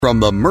From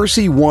the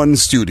Mercy One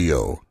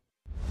studio,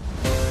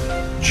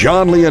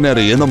 John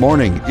Leonetti in the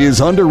Morning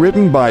is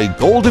underwritten by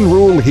Golden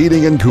Rule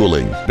Heating and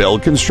Cooling, Bell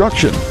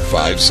Construction,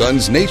 Five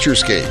Sons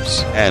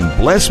Naturescapes, and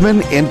Blessman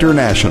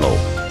International.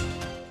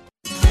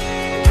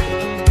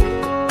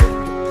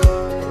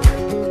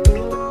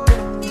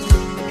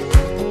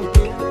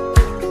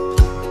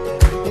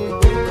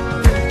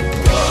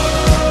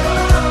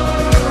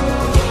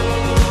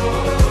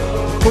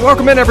 Well,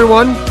 welcome in,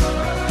 everyone.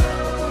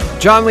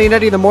 John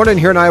Leonetti in the Morning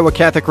here on Iowa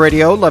Catholic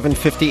Radio,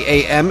 1150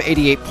 AM,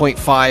 88.5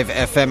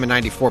 FM, and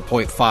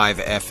 94.5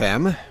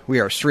 FM. We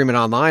are streaming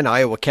online,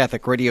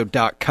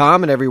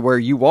 iowacatholicradio.com, and everywhere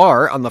you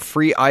are on the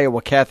free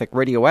Iowa Catholic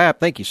Radio app.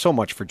 Thank you so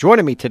much for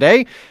joining me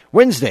today,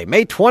 Wednesday,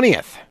 May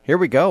 20th. Here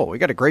we go. We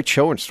got a great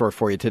show in store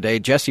for you today.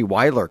 Jesse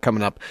Weiler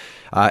coming up,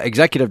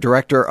 Executive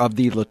Director of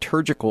the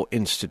Liturgical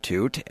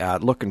Institute.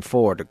 Looking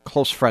forward, a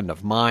close friend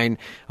of mine.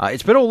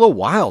 It's been a little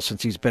while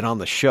since he's been on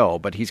the show,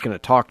 but he's going to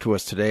talk to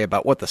us today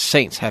about what the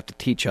saints have to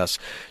teach us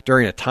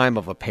during a time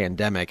of a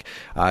pandemic.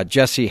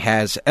 Jesse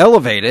has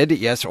elevated,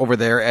 yes, over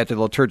there at the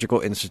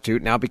Liturgical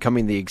Institute, now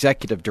becoming the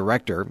Executive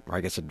Director, or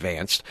I guess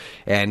advanced,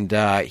 and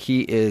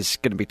he is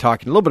going to be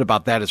talking a little bit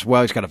about that as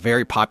well. He's got a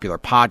very popular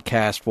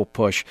podcast we'll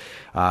push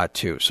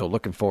too. So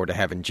looking forward to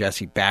having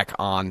Jesse back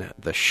on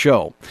the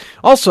show.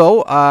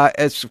 Also,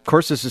 as of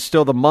course, this is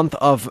still the month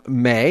of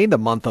May, the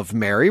month of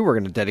Mary. We're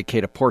going to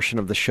dedicate a portion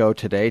of the show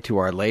today to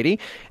Our Lady.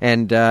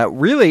 And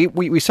really,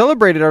 we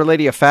celebrated Our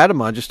Lady of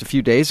Fatima just a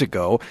few days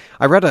ago.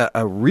 I read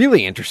a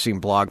really interesting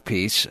blog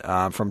piece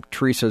from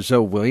Teresa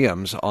Zoe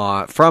Williams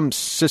from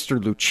Sister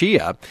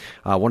Lucia,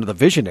 one of the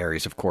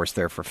visionaries, of course,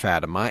 there for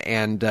Fatima.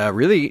 And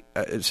really,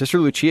 Sister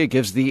Lucia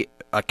gives the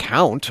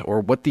account or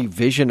what the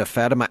vision of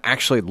Fatima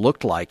actually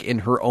looked like in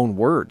her own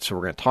words. So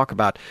we're going to talk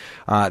about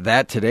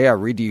that today. I'll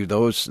read you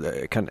those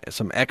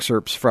some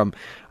excerpts from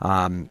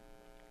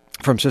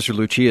Sister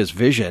Lucia's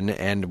vision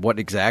and what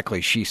exactly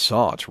she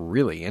saw. It's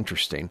really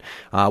interesting.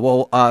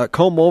 We'll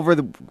comb over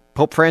the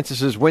Pope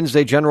Francis's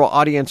Wednesday general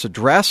audience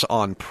address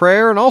on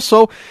prayer, and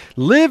also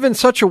live in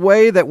such a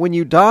way that when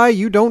you die,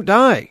 you don't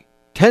die.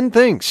 10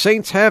 things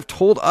saints have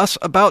told us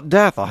about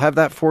death. I'll have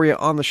that for you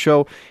on the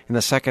show in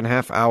the second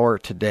half hour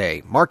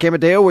today. Mark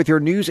Amadeo with your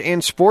news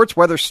and sports.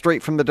 Weather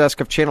straight from the desk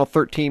of Channel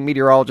 13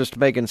 meteorologist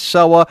Megan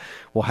Selwa.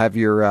 We'll have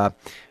your,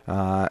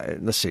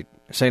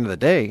 saint of the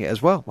day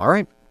as well. All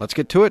right, let's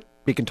get to it.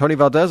 Deacon Tony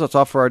Valdez, let's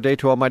offer our day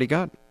to Almighty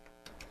God.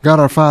 God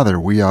our Father,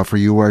 we offer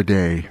you our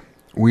day.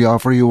 We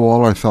offer you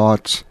all our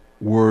thoughts,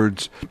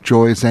 words,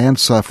 joys, and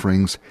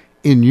sufferings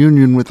in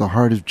union with the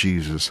heart of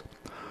Jesus.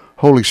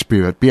 Holy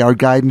Spirit, be our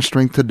guide and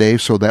strength today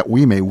so that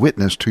we may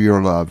witness to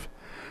your love.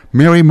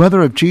 Mary,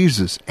 Mother of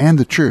Jesus and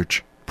the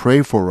Church,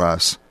 pray for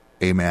us.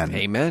 Amen.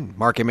 Amen.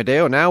 Mark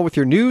Amadeo now with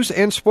your news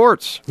and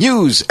sports.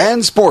 News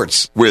and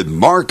sports with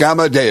Mark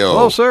Amadeo.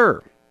 Hello,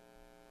 sir.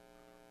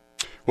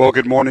 Well,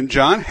 good morning,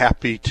 John.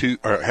 Happy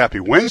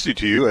Wednesday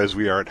to you as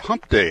we are at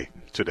Hump Day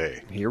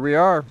today. Here we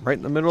are, right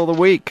in the middle of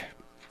the week.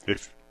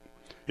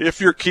 If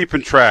you're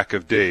keeping track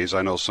of days,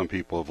 I know some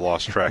people have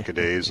lost track of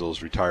days.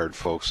 Those retired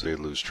folks, they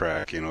lose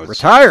track. You know,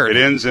 retired. It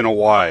ends in a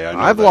Y.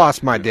 I've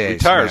lost my days.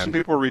 Retired. Man. Some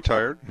people are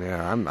retired.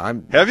 Yeah,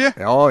 I'm. Have you?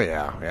 Oh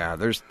yeah.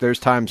 There's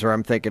times where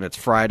I'm thinking it's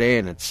Friday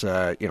and it's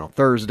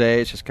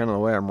Thursday. It's just kind of the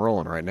way I'm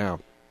rolling right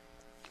now.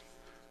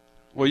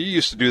 Well, you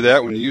used to do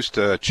that when you used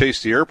to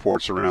chase the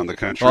airports around the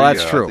country. Well,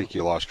 that's true. I think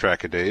you lost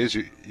track of days.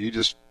 You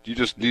just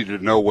needed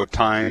to know what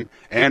time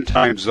and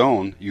time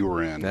zone you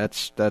were in.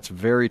 That's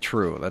very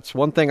true. That's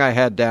one thing I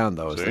had down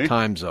though, is the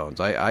time zones.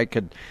 I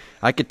could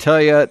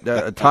tell you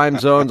time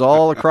zones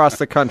all across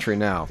the country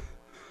now.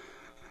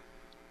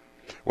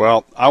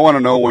 Well, I want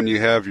to know when you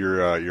have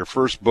your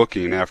first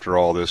booking after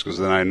all this, because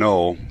then I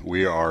know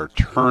we are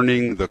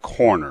turning the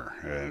corner.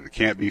 It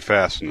can't be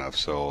fast enough.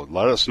 So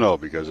let us know,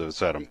 because if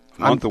it's at a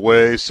month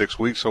away, 6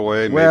 weeks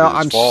away, maybe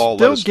I'm this fall,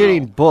 still let us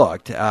getting know.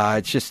 booked.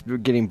 It's just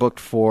getting booked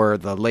for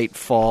the late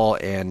fall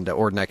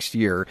or next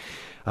year.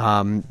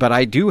 But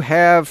I do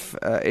have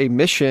a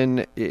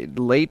mission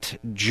late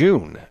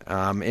June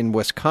in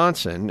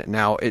Wisconsin.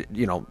 Now,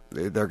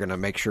 they're going to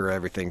make sure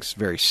everything's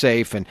very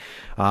safe. And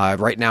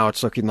right now,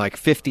 it's looking like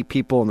 50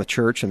 people in the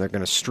church, and they're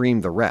going to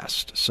stream the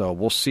rest. So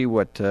we'll see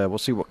what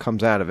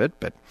comes out of it.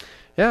 But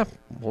yeah,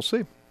 we'll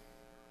see.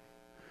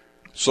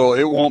 So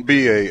it won't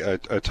be a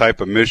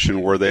type of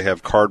mission where they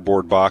have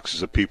cardboard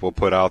boxes that people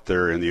put out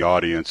there in the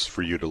audience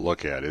for you to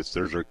look at.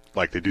 There's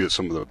like they do at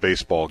some of the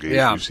baseball games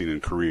you've seen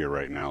in Korea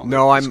right now.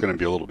 No, it's going to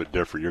be a little bit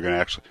different. You're going to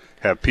actually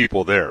have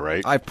people there,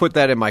 right? I put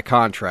that in my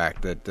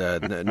contract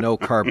that no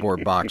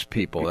cardboard box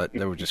people. That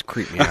would just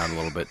creep me out a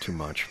little bit too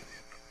much.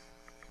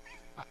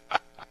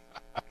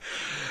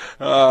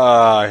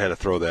 I had to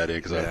throw that in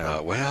because I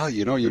thought, well,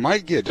 you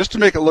might get, just to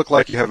make it look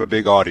like you have a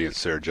big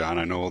audience there, John.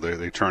 I know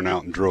they turn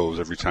out in droves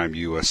every time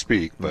you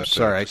speak. But I'm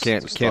sorry, I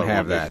can't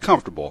have that.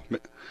 Comfortable.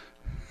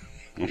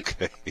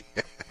 Okay.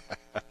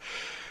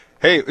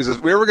 Hey, is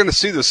we ever going to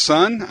see the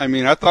sun? I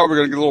mean, I thought we were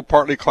going to get a little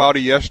partly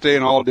cloudy yesterday,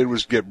 and all it did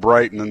was get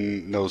bright and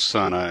then no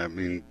sun. I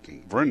mean,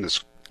 we're in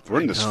this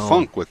We're in this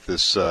funk with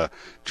this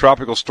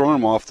tropical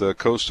storm off the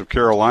coast of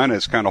Carolina.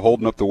 It's kind of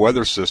holding up the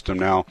weather system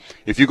now.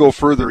 If you go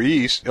further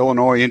east,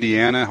 Illinois,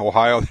 Indiana,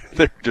 Ohio,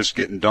 they're just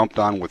getting dumped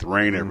on with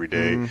rain every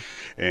day.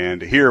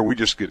 And here we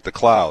just get the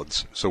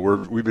clouds. So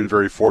we've been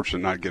very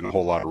fortunate not getting a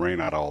whole lot of rain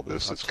out of all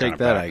this. Let's take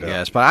that, I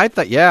guess. But I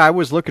thought, I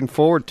was looking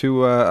forward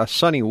to a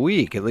sunny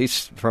week, at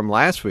least from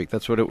last week.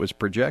 That's what it was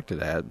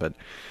projected at. But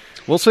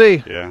we'll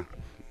see. Yeah.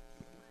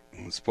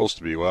 It's supposed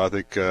to be. Well, I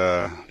think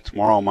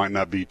tomorrow might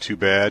not be too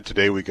bad.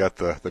 Today we got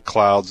the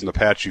clouds and the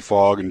patchy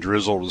fog and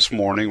drizzle this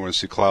morning. We're going to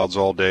see clouds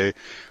all day.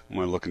 I'm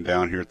looking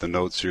down here at the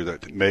notes here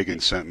that Megan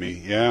sent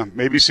me. Yeah,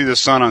 maybe see the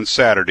sun on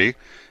Saturday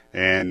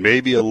and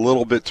maybe a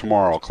little bit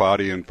tomorrow.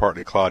 Cloudy and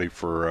partly cloudy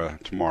for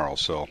tomorrow.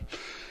 So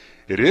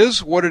it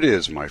is what it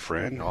is, my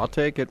friend. I'll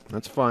take it.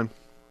 That's fine.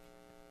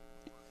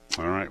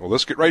 All right, well,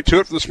 let's get right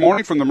to it for this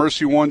morning from the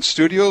Mercy One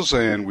studios,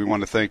 and we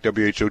want to thank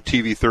WHO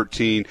TV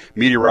 13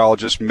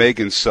 meteorologist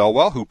Megan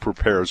Selwell, who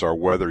prepares our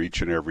weather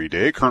each and every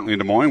day. Currently in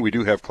Des Moines, we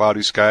do have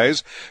cloudy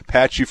skies,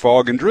 patchy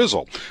fog, and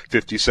drizzle.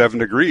 57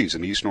 degrees,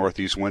 and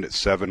east-northeast wind at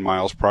 7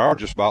 miles per hour,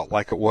 just about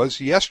like it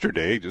was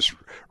yesterday. Just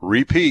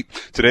repeat.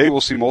 Today,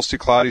 we'll see mostly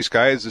cloudy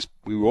skies.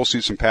 We will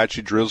see some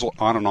patchy drizzle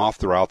on and off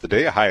throughout the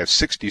day, a high of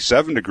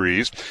 67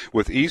 degrees,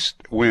 with east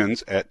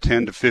winds at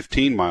 10 to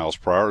 15 miles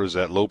per hour. There's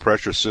that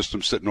low-pressure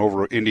system sitting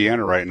over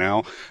Indiana right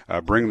now,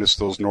 bringing us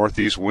those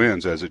northeast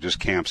winds as it just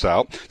camps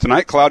out.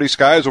 Tonight, cloudy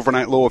skies,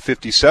 overnight low of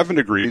 57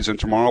 degrees, and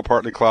tomorrow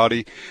partly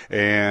cloudy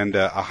and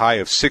a high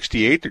of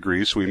 68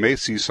 degrees, so we may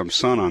see some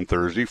sun on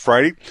Thursday.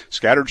 Friday,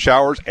 scattered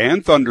showers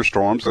and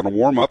thunderstorms. Going to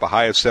warm up, a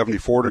high of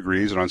 74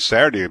 degrees, and on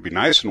Saturday it'll be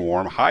nice and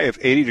warm, high of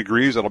 80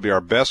 degrees. That'll be our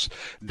best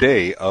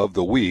day of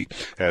the week.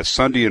 As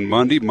Sunday and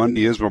Monday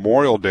is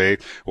Memorial Day,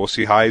 we'll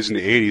see highs in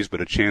the 80s, but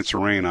a chance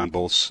of rain on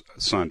both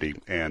Sunday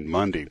and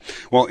Monday.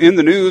 Well, in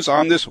the news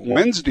on this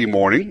Wednesday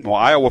morning,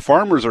 Iowa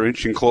farmers are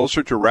inching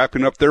closer to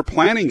wrapping up their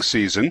planting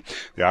season.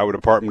 The Iowa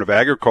Department of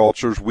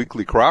Agriculture's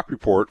weekly crop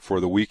report for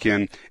the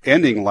weekend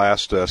ending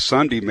last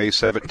Sunday, May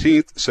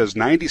 17th, says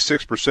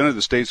 96% of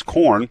the state's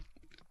corn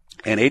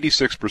and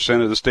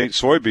 86% of the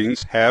state's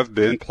soybeans have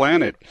been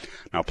planted.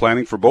 Now,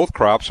 planting for both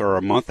crops are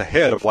a month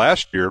ahead of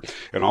last year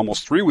and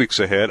almost 3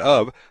 weeks ahead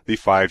of the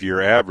 5-year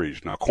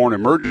average. Now, corn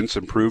emergence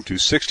improved to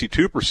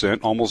 62%,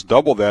 almost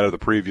double that of the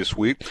previous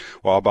week,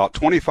 while about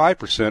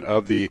 25%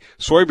 of the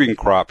soybean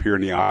crop here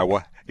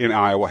in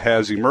Iowa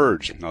has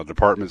emerged. Now, the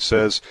department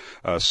says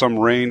some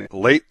rain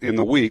late in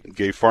the week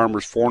gave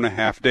farmers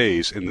 4.5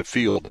 days in the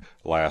field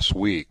last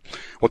week.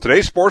 Well,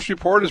 today's sports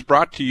report is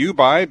brought to you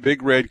by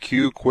Big Red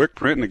Q Quick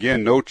Print, and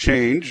again, no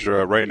change.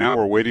 Right now,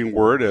 we're waiting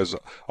word as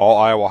all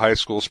Iowa high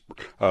school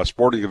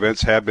sporting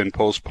events have been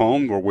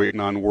postponed. We're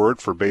waiting on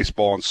word for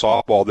baseball and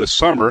softball this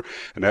summer,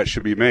 and that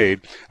should be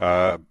made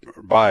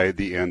by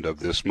the end of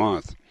this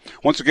month.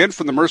 Once again,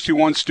 from the Mercy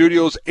One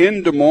studios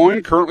in Des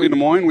Moines. Currently in Des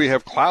Moines, we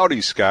have cloudy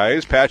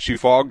skies, patchy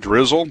fog,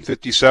 drizzle,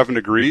 57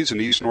 degrees,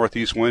 and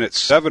east-northeast wind at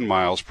 7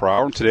 miles per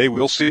hour. And today,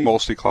 we'll see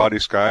mostly cloudy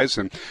skies,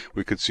 and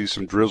we could see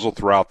some drizzle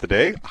throughout the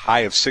day, a high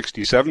of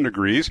 67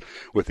 degrees,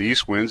 with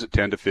east winds at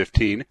 10 to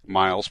 15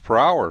 miles per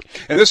hour.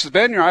 And this has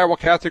been your Iowa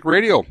Catholic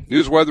Radio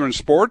News, Weather, and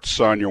Sports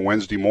on your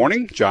Wednesday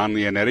morning. John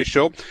Leonetti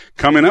Show.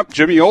 Coming up,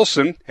 Jimmy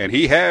Olsen, and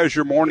he has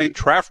your morning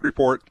traffic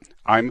report.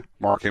 I'm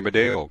Mark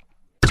Amadeo.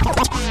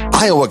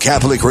 Iowa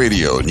Catholic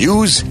Radio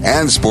News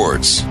and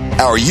Sports.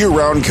 Our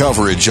year-round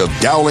coverage of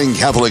Dowling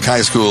Catholic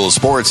High School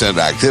sports and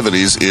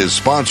activities is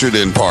sponsored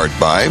in part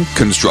by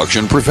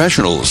Construction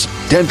Professionals,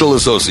 Dental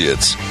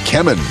Associates,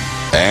 Kemen,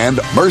 and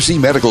Mercy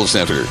Medical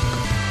Center.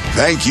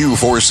 Thank you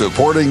for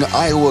supporting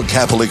Iowa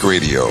Catholic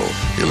Radio,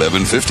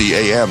 1150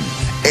 AM,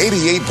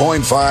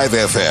 88.5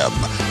 FM,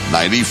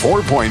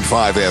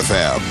 94.5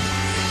 FM,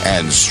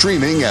 and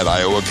streaming at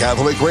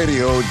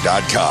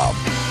iowacatholicradio.com.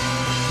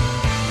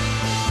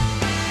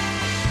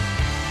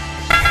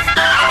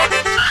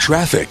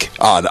 Traffic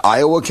on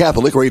Iowa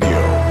Catholic Radio.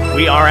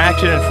 We are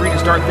active and free to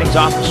start things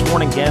off this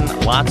morning. Again,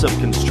 lots of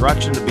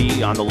construction to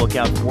be on the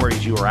lookout for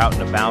as you are out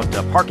and about.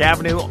 Park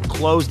Avenue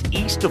closed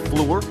east of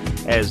Fleur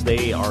as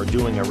they are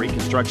doing a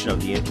reconstruction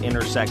of the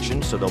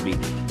intersection. So they'll be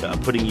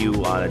putting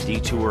you on a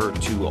detour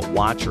to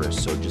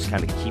Watrous. So just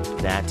kind of keep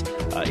that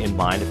in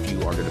mind if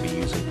you are going to be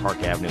using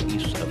Park Avenue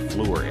east of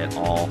Fleur at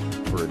all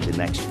for the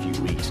next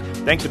few weeks.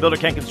 Thanks to Builder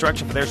Ken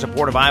Construction for their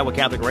support of Iowa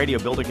Catholic Radio.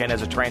 Builder Ken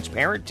has a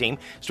transparent team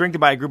strengthened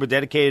by a group of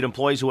dedicated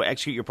employees who will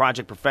execute your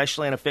project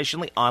professionally and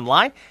efficiently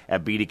online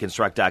at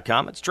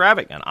bdconstruct.com. It's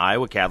traffic on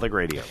Iowa Catholic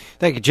Radio.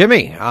 Thank you,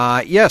 Jimmy.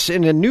 Yes,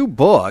 in a new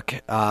book,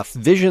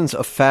 Visions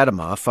of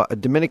Fatima, a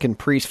Dominican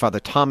priest, Father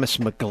Thomas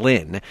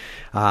McGlynn,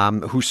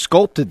 who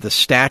sculpted the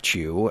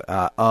statue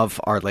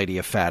of Our Lady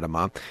of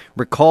Fatima,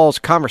 recalls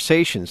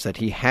conversations that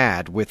he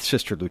had with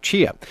Sister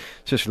Lucia.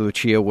 Sister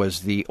Lucia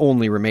was the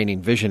only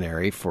remaining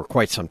visionary for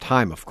quite some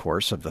time, of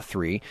course, of the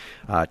three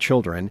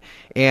children.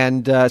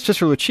 And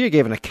Sister Lucia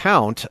gave an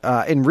account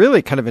and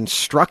really kind of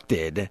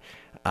instructed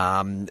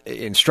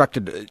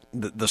instructed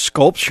the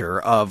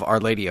sculpture of Our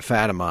Lady of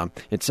Fatima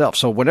itself.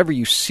 So whenever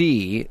you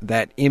see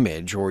that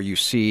image or you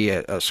see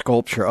a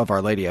sculpture of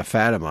Our Lady of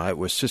Fatima, it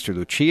was Sister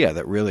Lucia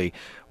that really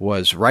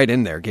was right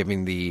in there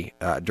giving the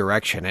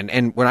direction.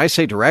 And when I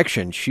say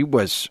direction, she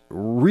was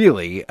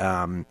really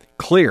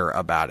clear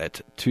about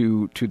it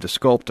to the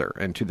sculptor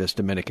and to this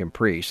Dominican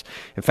priest.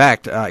 In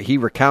fact, he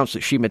recounts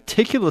that she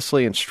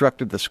meticulously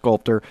instructed the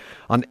sculptor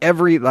on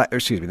every,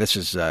 this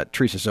is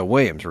Teresa Zoe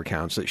Williams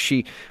recounts that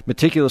she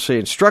meticulously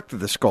instructed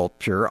the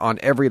sculptor on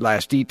every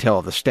last detail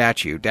of the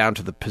statue, down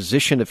to the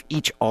position of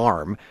each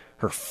arm,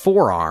 her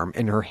forearm,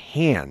 and her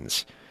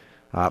hands.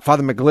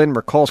 Father McGlynn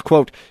recalls,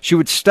 quote, she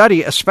would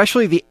study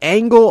especially the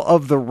angle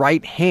of the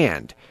right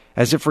hand,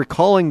 as if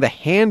recalling the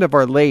hand of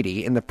Our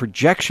Lady and the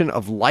projection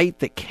of light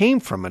that came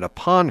from it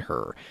upon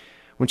her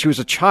when she was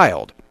a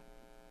child,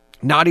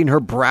 nodding her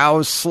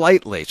brows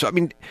slightly. So, I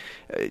mean,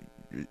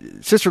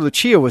 Sister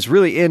Lucia was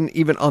really in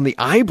even on the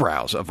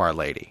eyebrows of Our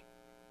Lady.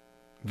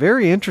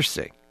 Very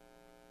interesting.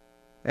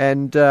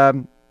 And,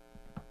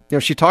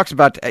 she talks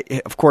about,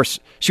 of course,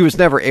 she was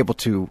never able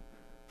to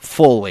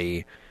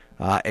fully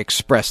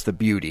express the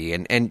beauty.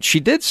 And she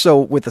did so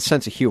with a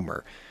sense of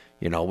humor.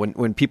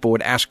 When people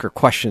would ask her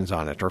questions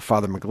on it, or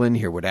Father McGlynn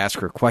here would ask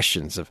her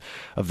questions of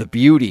the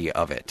beauty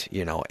of it,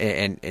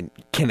 and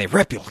can they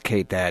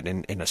replicate that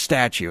in a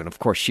statue? And of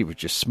course she would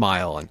just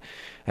smile and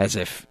as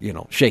if,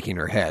 shaking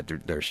her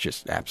head. There's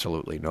just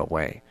absolutely no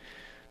way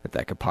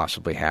that could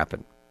possibly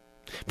happen.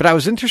 But I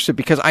was interested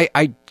because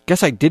I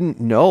guess I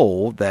didn't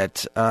know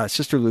that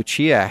Sister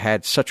Lucia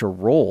had such a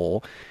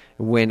role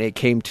when it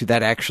came to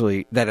the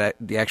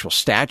actual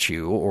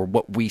statue, or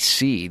what we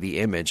see, the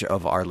image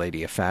of Our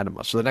Lady of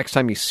Fatima. So the next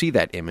time you see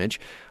that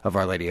image of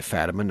Our Lady of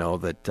Fatima, know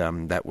that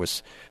that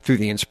was through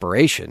the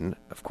inspiration,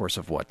 of course,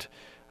 of what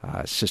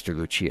Sister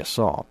Lucia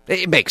saw.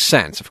 It makes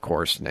sense, of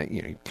course.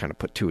 You kind of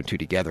put two and two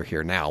together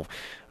here now.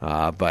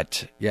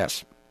 But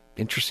yes,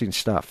 interesting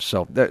stuff.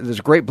 So there's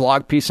a great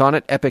blog piece on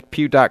it,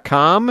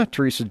 epicpew.com.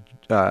 Teresa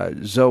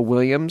Zoe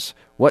Williams,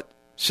 what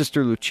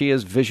Sister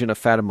Lucia's vision of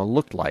Fatima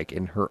looked like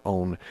in her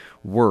own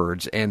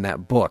words, and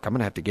that book. I'm going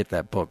to have to get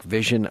that book,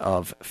 Vision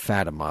of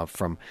Fatima,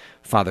 from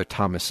Father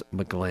Thomas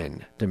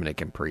McGlynn,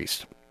 Dominican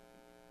priest.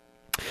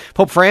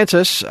 Pope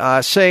Francis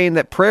saying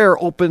that prayer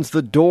opens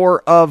the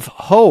door of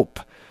hope.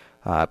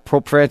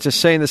 Pope Francis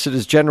saying this at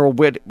his General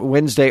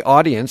Wednesday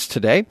audience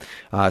today,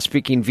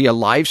 speaking via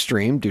live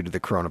stream due to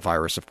the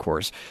coronavirus, of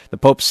course. The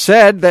Pope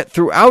said that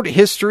throughout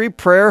history,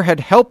 prayer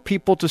had helped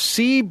people to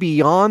see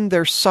beyond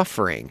their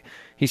suffering.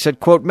 He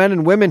said, quote, men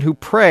and women who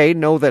pray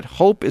know that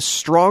hope is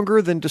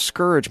stronger than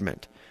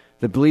discouragement.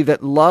 They believe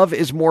that love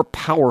is more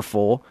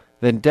powerful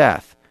than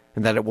death,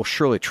 and that it will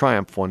surely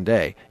triumph one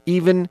day,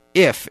 even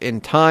if in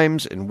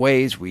times and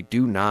ways we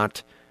do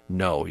not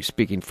know. He's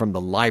speaking from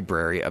the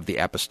library of the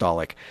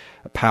Apostolic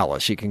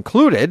Palace. He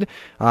concluded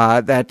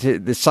that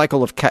the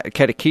cycle of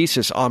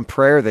catechesis on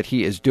prayer that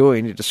he is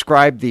doing, he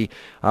described the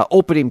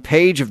opening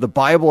page of the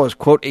Bible as,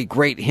 quote, a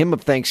great hymn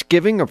of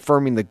thanksgiving,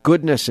 affirming the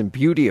goodness and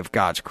beauty of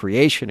God's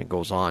creation. It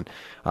goes on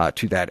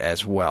to that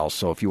as well.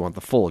 So if you want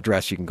the full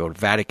address, you can go to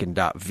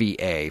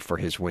Vatican.va for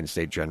his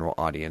Wednesday general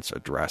audience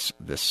address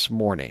this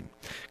morning.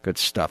 Good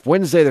stuff.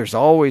 Wednesday, there's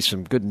always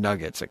some good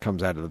nuggets that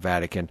comes out of the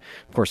Vatican.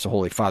 Of course, the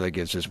Holy Father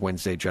gives his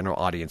Wednesday general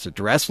audience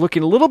address,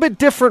 looking a little bit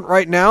different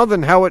right now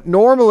than how it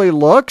normally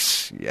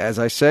looks. As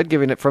I said,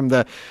 giving it from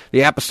the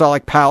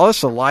Apostolic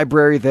Palace, a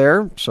library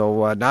there,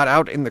 so not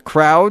out in the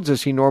crowds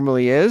as he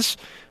normally is.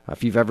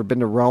 If you've ever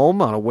been to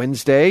Rome on a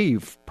Wednesday,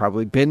 you've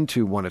probably been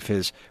to one of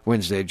his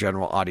Wednesday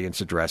general audience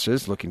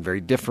addresses, looking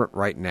very different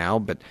right now,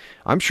 but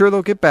I'm sure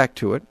they'll get back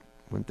to it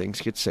when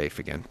things get safe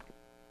again.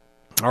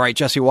 All right,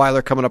 Jesse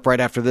Weiler coming up right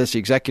after this, the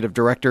Executive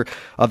Director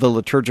of the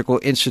Liturgical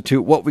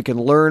Institute, what we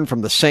can learn from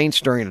the saints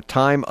during a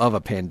time of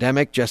a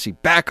pandemic. Jesse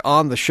back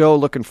on the show,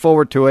 looking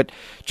forward to it.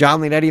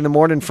 John Leonetti in the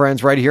morning,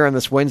 friends, right here on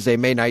this Wednesday,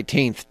 May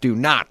 19th. Do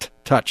not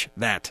touch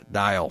that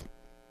dial.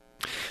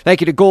 Thank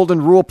you to Golden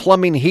Rule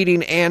Plumbing,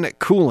 Heating, and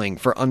Cooling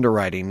for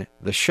underwriting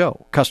the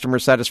show. Customer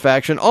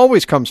satisfaction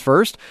always comes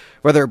first,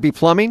 whether it be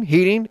plumbing,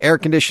 heating, air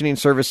conditioning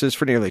services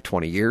for nearly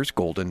 20 years.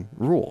 Golden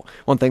Rule.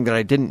 One thing that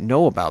I didn't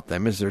know about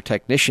them is their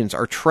technicians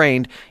are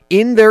trained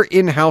in their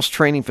in-house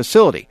training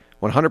facility.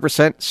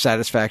 100%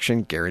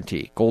 satisfaction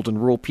guarantee.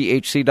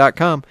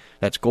 GoldenRulePHC.com.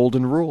 That's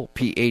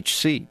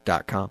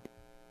GoldenRulePHC.com.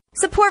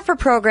 Support for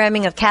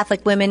programming of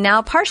Catholic Women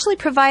Now partially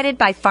provided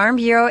by Farm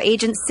Bureau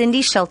agent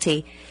Cindy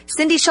Schulte.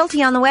 Cindy Schulte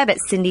on the web at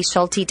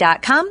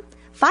cindyschulte.com,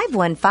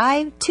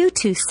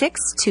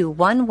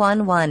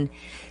 515-226-2111.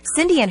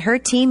 Cindy and her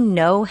team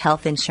know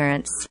health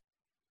insurance.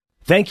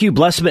 Thank you,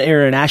 Blessman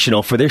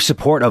International, for their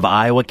support of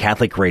Iowa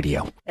Catholic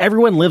Radio.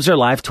 Everyone lives their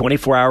life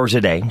 24 hours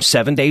a day,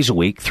 7 days a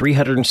week,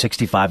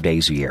 365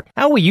 days a year.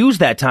 How we use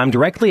that time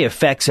directly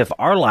affects if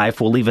our life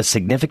will leave a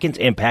significant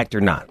impact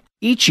or not.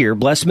 Each year,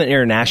 Blessman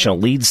International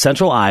leads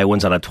Central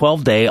Iowans on a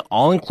 12-day,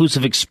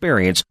 all-inclusive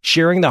experience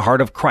sharing the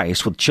heart of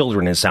Christ with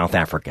children in South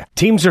Africa.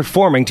 Teams are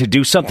forming to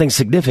do something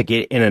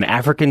significant in an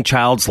African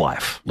child's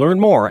life.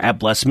 Learn more at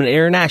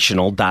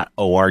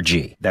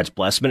blessmaninternational.org. That's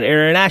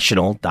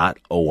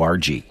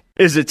blessmaninternational.org.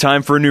 Is it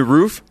time for a new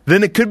roof?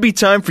 Then it could be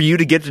time for you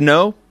to get to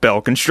know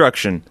Bell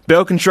Construction.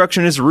 Bell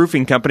Construction is a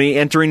roofing company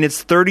entering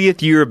its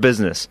 30th year of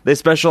business. They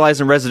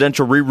specialize in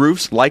residential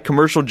re-roofs, light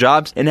commercial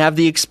jobs, and have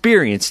the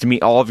experience to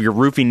meet all of your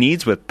roofing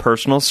needs with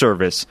personal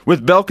service.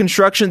 With Bell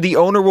Construction, the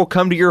owner will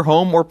come to your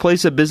home or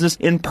place of business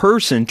in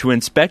person to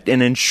inspect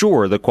and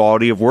ensure the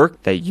quality of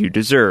work that you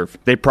deserve.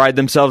 They pride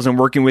themselves in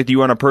working with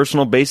you on a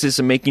personal basis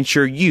and making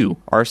sure you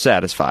are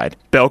satisfied.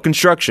 Bell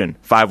Construction,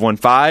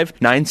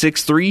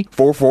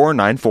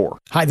 515-963-4494.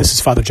 Hi, this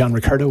is Father John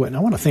Ricardo, and I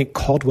want to thank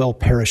Caldwell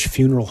Parish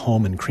Funeral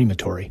Home and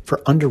Crematory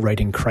for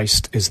underwriting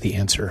Christ is the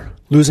Answer.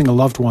 Losing a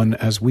loved one,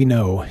 as we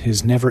know,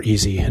 is never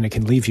easy, and it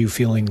can leave you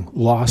feeling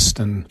lost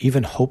and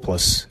even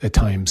hopeless at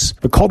times.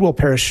 But Caldwell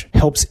Parish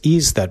helps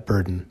ease that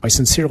burden by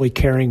sincerely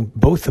caring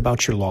both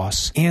about your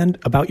loss and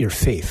about your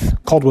faith.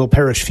 Caldwell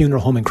Parish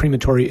Funeral Home and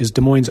Crematory is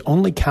Des Moines'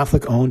 only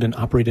Catholic-owned and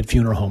operated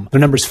funeral home.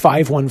 Their number is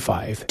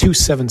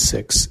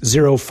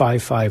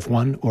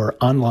 515-276-0551 or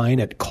online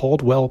at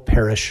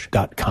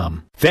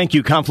caldwellparish.com. Thank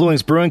you,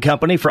 Confluence Brewing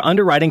Company, for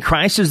underwriting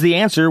Christ is the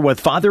Answer with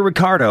Father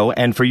Ricardo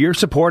and for your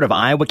support of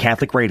Iowa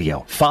Catholic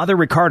Radio. Father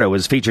Ricardo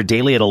is featured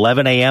daily at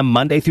 11 a.m.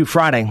 Monday through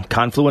Friday.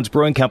 Confluence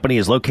Brewing Company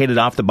is located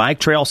off the bike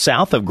trail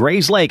south of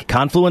Grays Lake,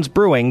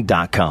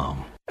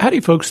 confluencebrewing.com. Howdy,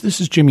 folks. This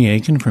is Jimmy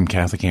Aiken from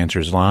Catholic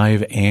Answers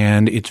Live,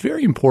 and it's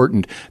very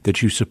important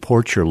that you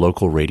support your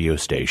local radio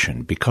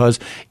station because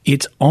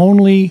it's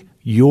only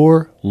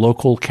your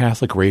local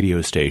Catholic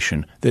radio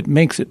station that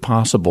makes it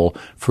possible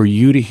for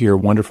you to hear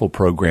wonderful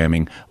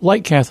programming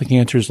like Catholic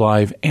Answers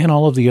Live and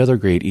all of the other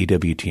great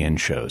EWTN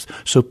shows.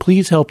 So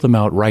please help them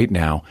out right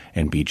now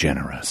and be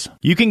generous.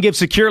 You can give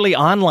securely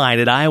online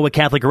at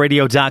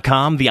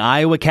iowacatholicradio.com, the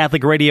Iowa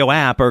Catholic Radio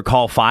app, or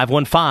call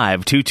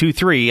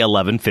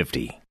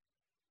 515-223-1150.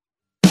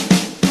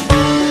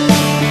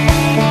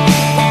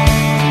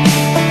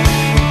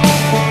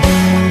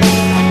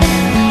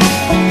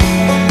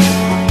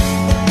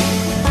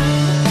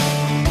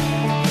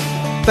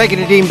 Thank you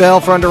to Dean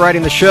Bell for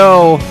underwriting the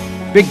show.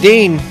 Big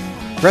Dean,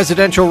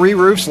 residential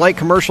re-roofs, light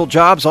commercial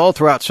jobs all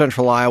throughout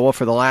central Iowa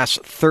for the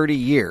last 30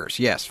 years.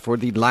 Yes, for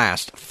the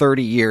last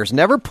 30 years.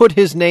 Never put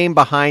his name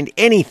behind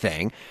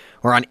anything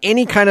or on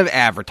any kind of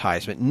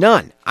advertisement.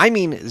 None. I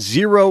mean,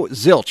 zero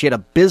zilch. He had a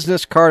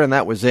business card and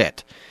that was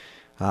it.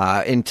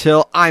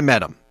 Until I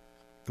met him.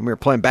 And we were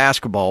playing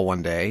basketball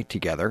one day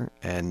together.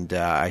 And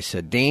I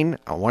said, Dean,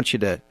 I want you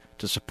to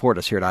support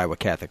us here at Iowa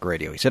Catholic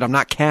Radio. He said, I'm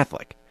not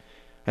Catholic.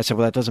 I said,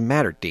 well, that doesn't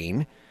matter,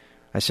 Dean.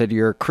 I said,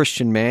 you're a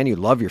Christian man. You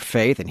love your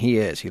faith, and he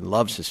is. He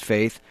loves his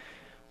faith.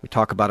 We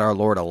talk about our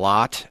Lord a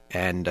lot.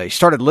 And he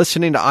started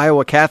listening to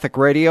Iowa Catholic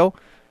Radio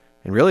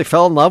and really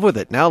fell in love with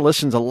it. Now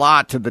listens a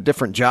lot to the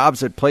different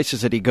jobs at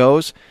places that he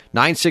goes.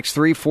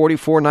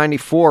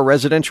 963-4494,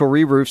 residential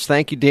re-roofs.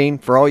 Thank you, Dean,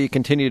 for all you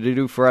continue to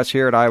do for us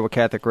here at Iowa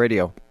Catholic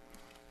Radio.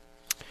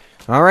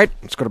 All right,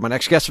 let's go to my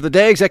next guest of the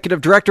day,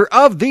 Executive Director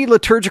of the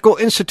Liturgical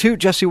Institute,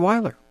 Jesse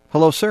Weiler.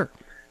 Hello, sir.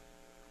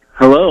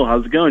 Hello,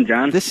 how's it going,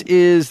 John? This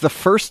is the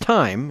first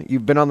time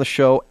you've been on the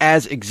show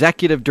as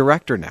Executive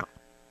Director now.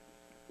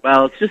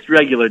 Well, it's just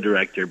regular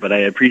director, but I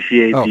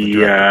appreciate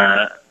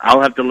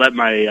I'll have to let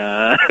my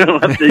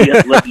let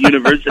the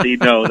university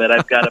know that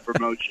I've got a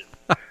promotion.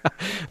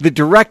 The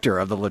director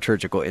of the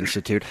Liturgical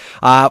Institute.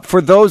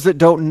 For those that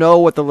don't know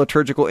what the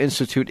Liturgical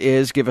Institute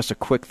is, give us a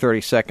quick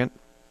 30-second.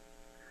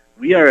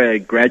 We are a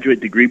graduate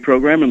degree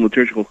program in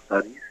liturgical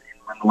studies in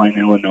Mundelein,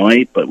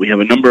 Illinois, but we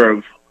have a number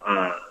of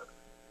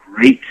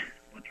great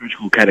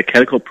liturgical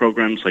catechetical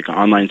programs like an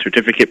online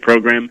certificate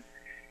program,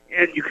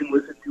 and you can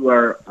listen to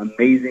our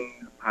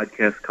amazing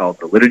podcast called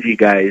The Liturgy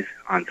Guys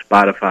on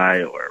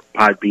Spotify or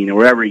Podbean or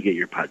wherever you get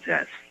your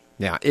podcasts.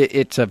 Yeah,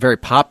 it's a very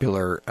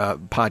popular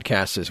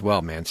podcast as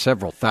well, man.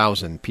 Several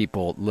thousand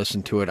people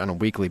listen to it on a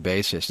weekly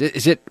basis.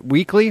 Is it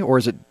weekly or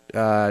is it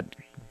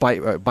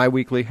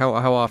bi-weekly?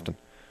 How often?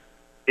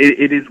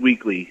 It is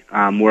weekly.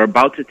 We're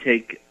about to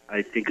take,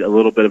 I think, a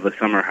little bit of a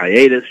summer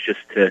hiatus just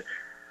to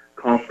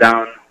calm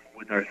down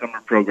with our summer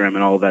program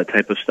and all that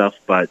type of stuff,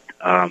 but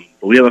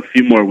we have a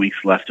few more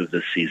weeks left of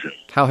this season.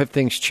 How have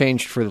things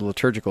changed for the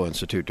Liturgical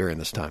Institute during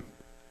this time?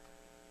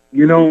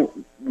 You know,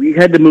 we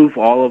had to move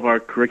all of our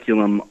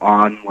curriculum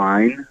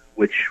online,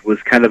 which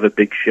was kind of a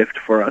big shift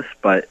for us,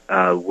 but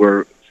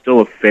we're still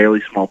a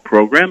fairly small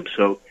program,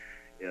 so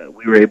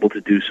we were able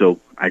to do so,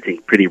 I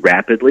think, pretty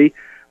rapidly.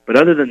 But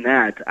other than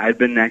that, I've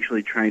been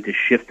actually trying to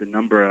shift a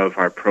number of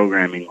our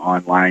programming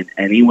online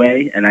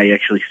anyway, and I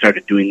actually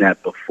started doing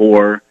that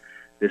before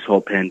this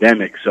whole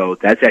pandemic. So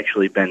that's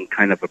actually been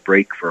kind of a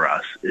break for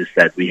us, is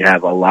that we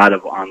have a lot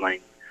of online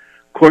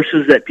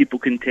courses that people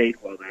can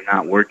take while they're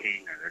not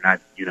working or they're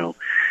not, you're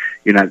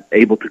not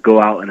able to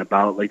go out and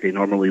about like they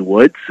normally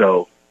would.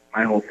 So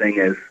my whole thing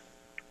is,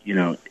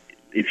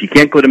 if you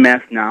can't go to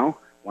Mass now,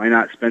 why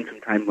not spend some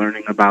time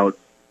learning about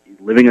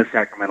living a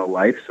sacramental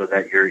life so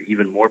that you're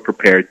even more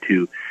prepared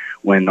to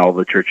when all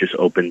the churches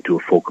open to a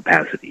full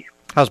capacity.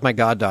 How's my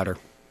goddaughter?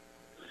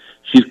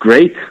 She's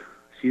great.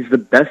 She's the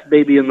best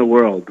baby in the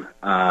world.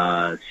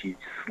 She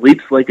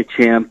sleeps like a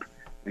champ,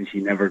 and she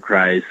never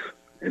cries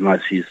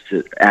unless she's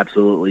just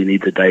absolutely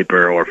needs a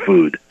diaper or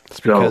food.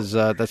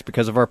 That's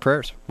because of our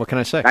prayers. What can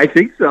I say? I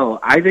think so.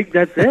 I think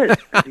that's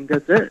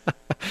it.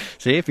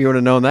 See, if you would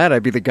have known that,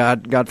 I'd be the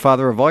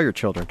godfather of all your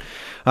children.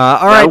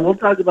 All right. We'll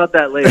talk about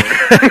that later.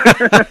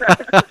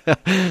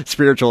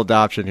 Spiritual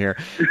adoption here.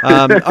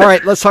 All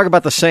right, let's talk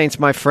about the Saints,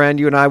 my friend.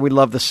 You and I, we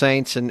love the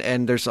Saints,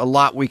 and there's a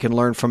lot we can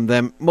learn from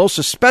them, most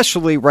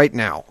especially right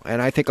now.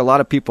 And I think a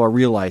lot of people are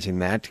realizing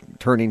that,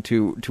 turning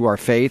to our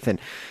faith and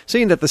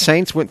seeing that the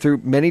Saints went through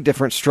many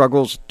different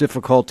struggles,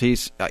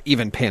 difficulties,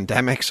 even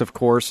pandemics, of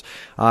course.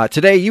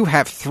 Today, you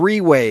have three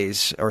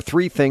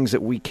things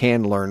that we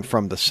can learn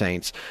from the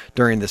Saints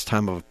during this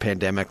time of a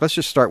pandemic. Let's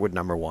just start with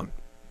number one.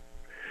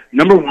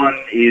 Number one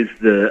is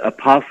the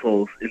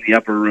apostles in the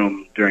upper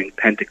room during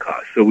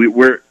Pentecost. So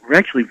we're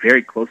actually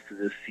very close to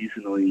this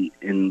seasonally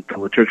in the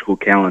liturgical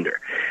calendar.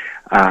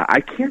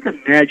 I can't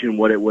imagine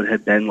what it would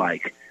have been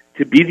like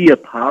to be the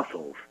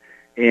apostles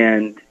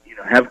and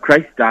have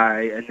Christ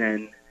die, and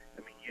then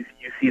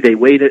you see they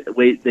wait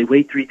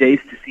 3 days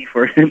to see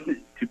for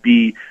him to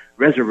be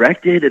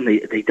resurrected, and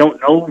they don't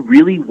know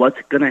really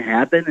what's going to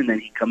happen, and then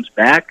he comes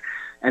back,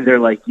 and they're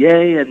like,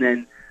 yay, and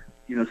then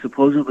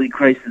supposedly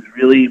Christ is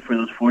really, for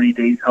those 40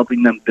 days,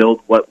 helping them build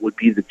what would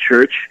be the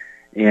church,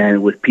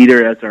 and with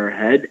Peter as our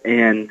head,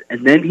 and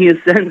then he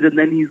ascends, and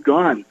then he's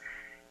gone.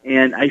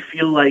 And I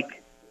feel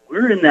like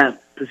we're in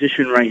that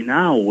position right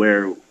now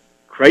where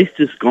Christ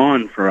is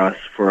gone for us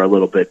for a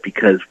little bit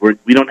because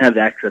we don't have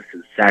access to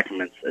the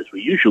sacraments as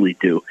we usually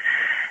do.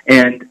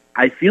 And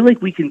I feel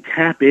like we can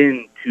tap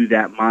into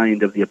that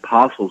mind of the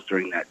apostles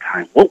during that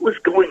time. What was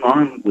going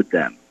on with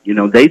them?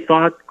 They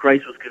thought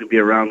Christ was going to be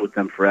around with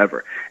them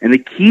forever. And the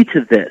key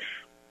to this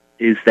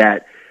is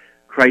that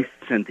Christ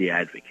sent the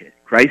advocate.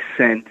 Christ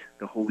sent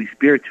the Holy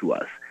Spirit to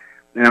us.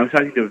 And I was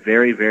talking to a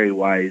very, very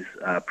wise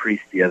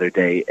priest the other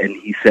day, and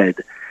he said,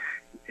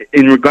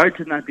 in regard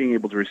to not being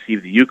able to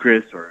receive the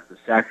Eucharist or the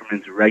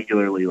sacraments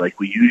regularly like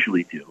we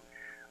usually do,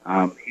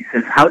 he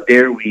says, how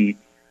dare we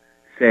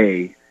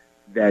say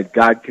that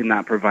God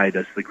cannot provide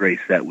us the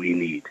grace that we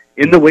need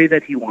in the way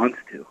that he wants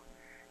to?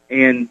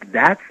 And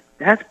that's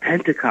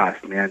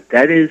Pentecost, man.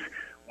 That is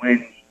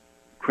when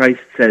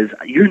Christ says,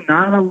 you're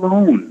not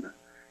alone.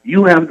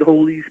 You have the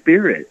Holy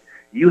Spirit.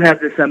 You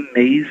have this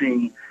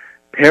amazing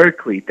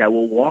paraclete that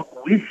will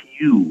walk with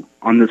you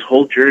on this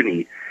whole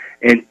journey.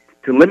 And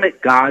to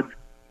limit God's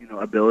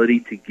ability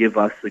to give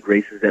us the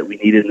graces that we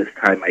need in this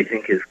time, I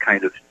think is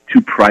kind of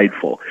too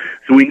prideful.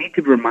 So we need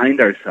to remind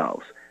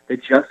ourselves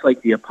that just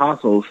like the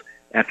apostles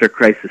after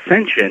Christ's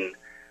ascension,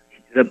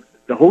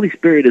 the Holy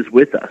Spirit is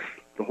with us,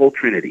 the whole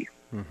Trinity.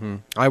 Mm-hmm.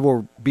 I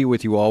will be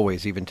with you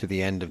always, even to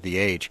the end of the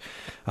age.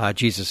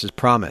 Jesus'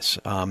 promise.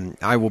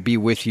 I will be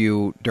with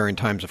you during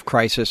times of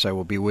crisis. I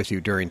will be with you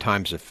during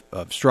times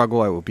of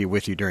struggle. I will be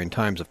with you during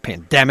times of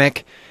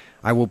pandemic.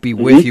 I will be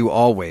with you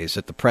always,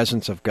 that the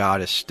presence of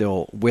God is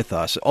still with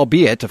us,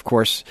 albeit, of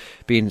course,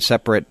 being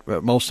separate,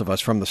 most of us,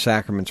 from the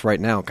sacraments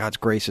right now. God's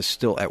grace is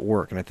still at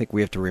work, and I think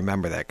we have to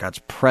remember that. God's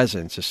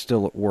presence is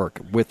still at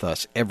work with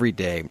us every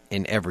day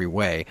in every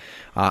way.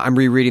 I'm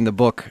rereading the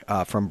book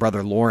from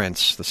Brother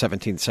Lawrence, the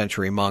 17th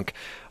century monk,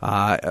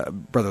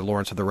 Brother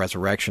Lawrence of the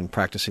Resurrection,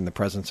 Practicing the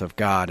Presence of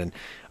God, and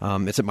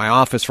it's at my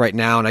office right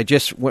now, and I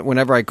just,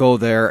 whenever I go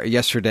there,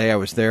 yesterday I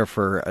was there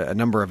for a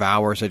number of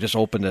hours. I just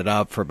opened it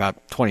up for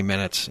about 20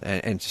 minutes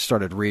and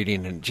started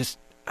reading, and just,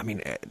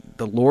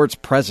 the Lord's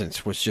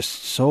presence was just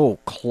so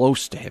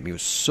close to him. He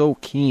was so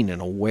keen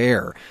and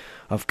aware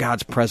of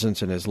God's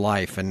presence in his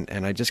life, and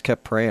I just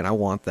kept praying. I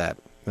want that.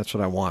 That's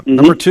what I want. Mm-hmm.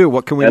 Number two,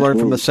 what can we learn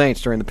from the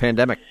saints during the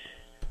pandemic?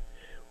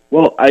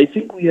 Well, I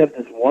think we have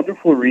this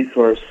wonderful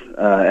resource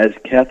as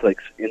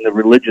Catholics in the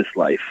religious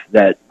life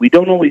that we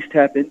don't always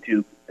tap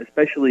into,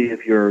 especially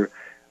if you're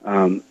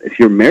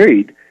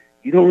married.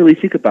 You don't really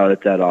think about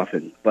it that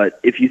often. But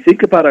if you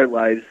think about our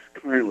lives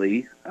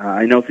currently,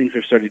 I know things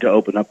are starting to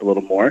open up a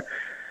little more,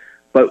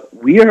 but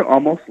we are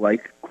almost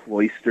like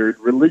cloistered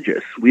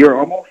religious. We are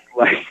almost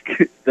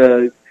like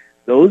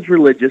those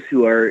religious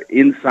who are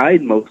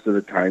inside most of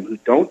the time, who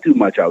don't do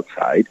much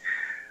outside,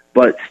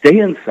 but stay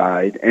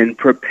inside and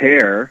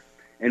prepare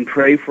and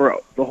pray for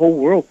the whole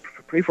world,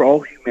 pray for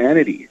all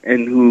humanity,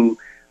 and who,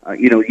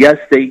 yes,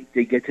 they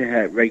get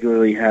to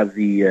regularly have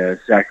the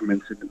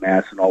sacraments and the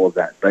Mass and all of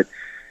that, but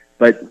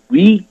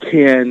we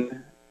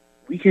can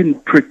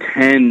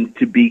pretend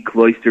to be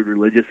cloistered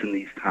religious in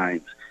these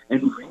times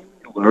and really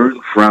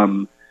learn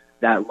from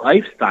that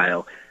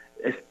lifestyle,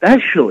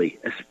 especially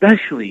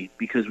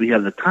because we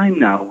have the time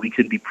now. We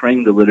could be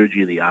praying the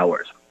Liturgy of the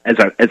Hours as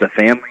a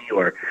family,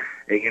 or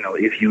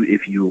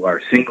if you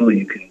are single,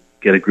 you can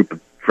get a group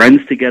of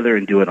friends together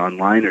and do it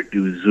online or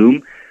do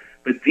Zoom.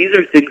 But these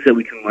are things that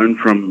we can learn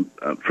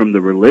from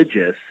the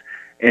religious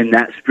and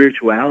that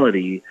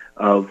spirituality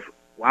of,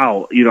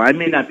 wow, I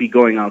may not be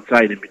going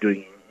outside and be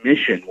doing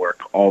mission work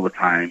all the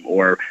time,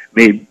 or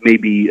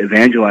maybe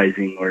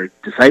evangelizing or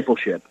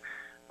discipleship.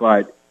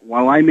 But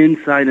while I'm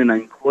inside and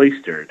I'm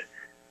cloistered,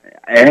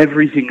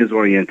 everything is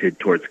oriented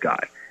towards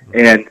God.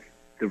 And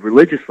the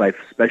religious life,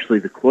 especially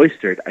the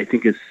cloistered, I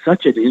think is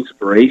such an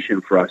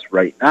inspiration for us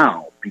right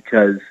now,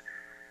 because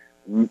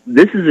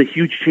this is a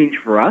huge change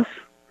for us,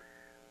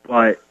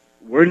 but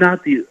we're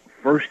not the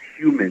first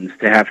humans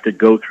to have to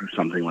go through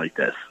something like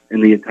this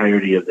in the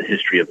entirety of the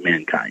history of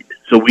mankind.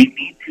 So we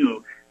need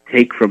to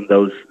take from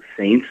those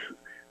saints,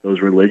 those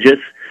religious,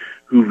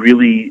 who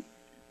really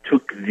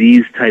took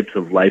these types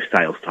of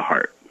lifestyles to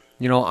heart.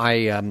 You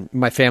know,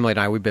 my family and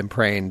I, we've been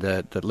praying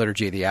the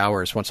Liturgy of the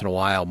Hours once in a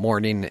while,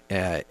 morning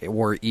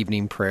or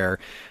evening prayer,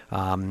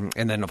 and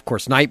then, of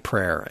course, night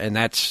prayer. And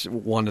that's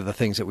one of the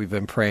things that we've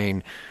been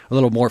praying a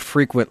little more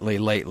frequently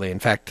lately. In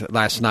fact,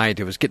 last night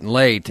it was getting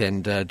late,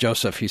 and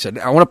Joseph, he said,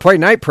 I want to pray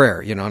night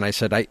prayer, you know, and I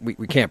said,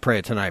 we can't pray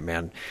it tonight,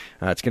 man.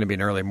 It's going to be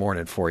an early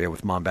morning for you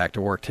with Mom back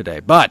to work today.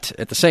 But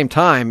at the same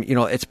time, you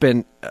know, it's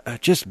been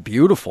just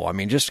beautiful. I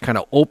mean, just kind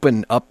of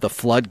open up the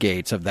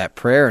floodgates of that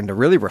prayer and to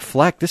really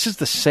reflect. This is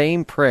the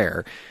same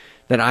prayer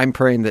that I'm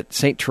praying that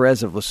St.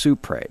 Therese of Lisieux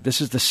prayed.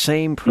 This is the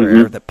same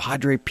prayer that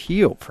Padre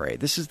Pio prayed.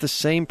 This is the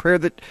same prayer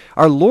that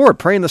our Lord,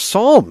 praying the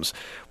Psalms,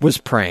 was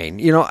praying.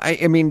 You know,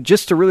 I mean,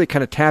 just to really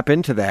kind of tap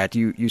into that,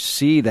 you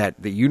see that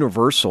the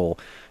universal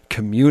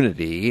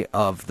community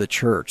of the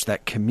church,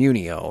 that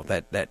communio,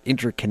 that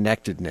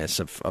interconnectedness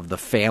of the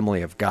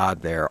family of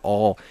God there,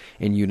 all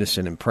in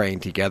unison and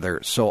praying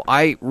together. So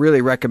I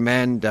really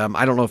recommend,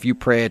 I don't know if you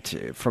pray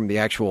it from the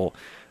actual,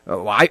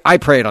 I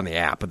pray it on the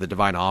app, the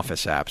Divine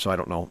Office app, so I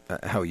don't know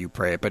how you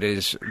pray it, but it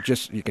is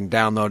just, you can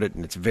download it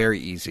and it's very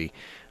easy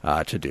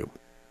to do.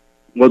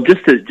 Well,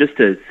 just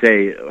to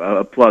say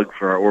a plug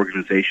for our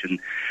organization,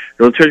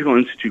 the Liturgical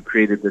Institute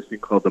created this thing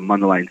called the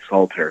Mundelein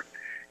Psalter,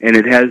 and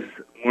it has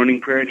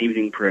morning prayer and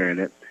evening prayer in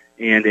it,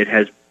 and it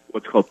has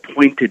what's called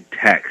pointed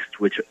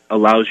text, which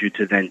allows you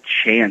to then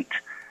chant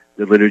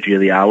the Liturgy of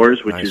the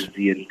Hours, which is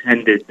the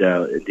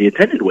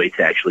intended way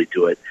to actually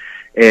do it,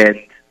 and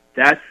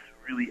that's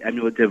really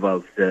emulative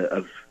of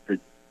the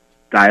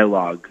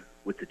dialogue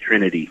with the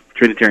Trinity.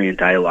 Trinitarian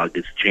dialogue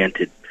is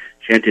chanted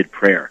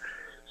prayer.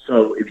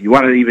 So if you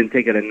want to even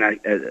take it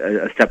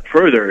a step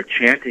further,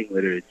 chanting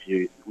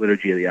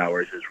Liturgy of the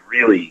Hours is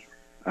really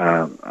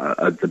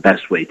the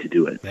best way to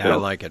do it. Yeah, so,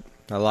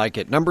 I like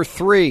it. Number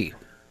three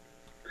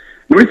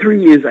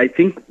is, I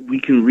think we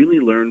can really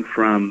learn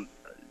from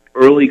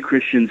early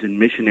Christians in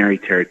missionary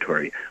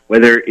territory,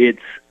 whether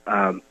it's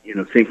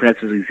St.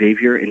 Francis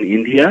Xavier in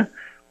India,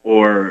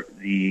 or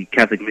the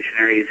Catholic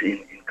missionaries in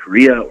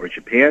Korea or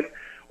Japan,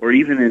 or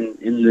even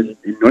in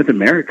North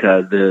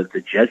America,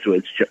 the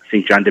Jesuits,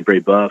 St. John de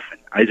Brebeuf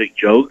and Isaac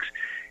Jogues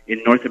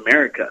in North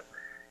America.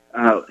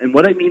 And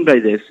what I mean by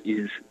this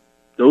is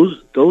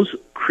those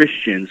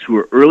Christians who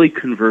were early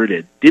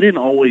converted didn't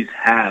always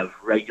have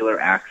regular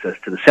access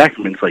to the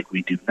sacraments like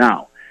we do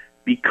now,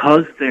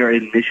 because they're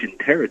in mission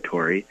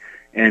territory,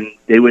 and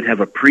they would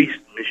have a priest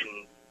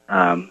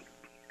mission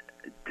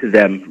to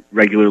them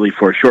regularly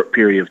for a short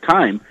period of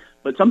time,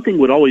 but something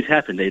would always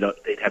happen. They'd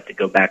have to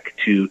go back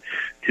to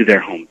their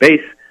home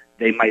base.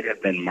 They might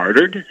have been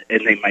martyred,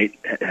 and they might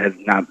have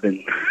not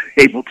been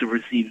able to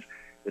receive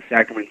the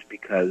sacraments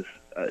because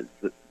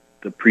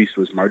the priest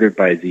was martyred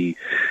by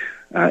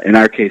in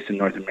our case in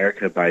North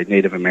America, by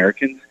Native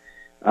Americans.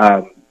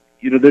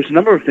 There's a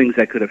number of things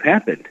that could have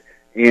happened.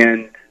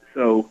 And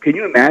so can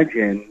you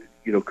imagine,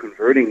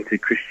 converting to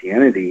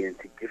Christianity and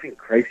to giving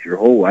Christ your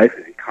whole life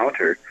and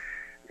encounter,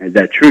 and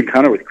that true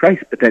encounter with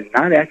Christ, but then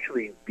not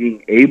actually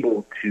being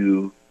able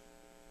to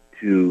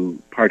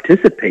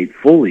participate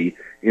fully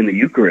in the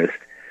Eucharist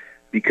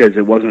because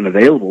it wasn't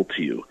available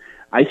to you?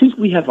 I think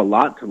we have a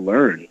lot to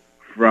learn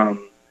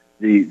from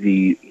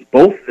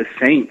both the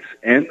saints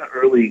and the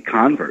early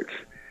converts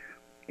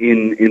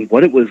in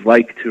what it was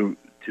like to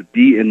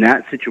be in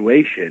that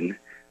situation,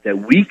 that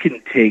we can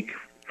take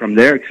from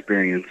their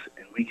experience,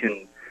 and we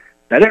can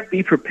better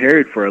be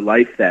prepared for a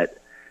life that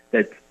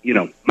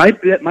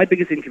my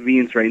biggest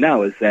inconvenience right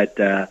now is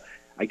that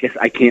I guess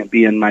I can't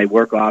be in my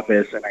work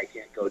office and I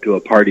can't go to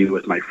a party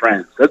with my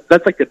friends.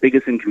 That's like the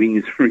biggest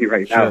inconvenience for me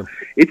right now.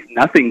 It's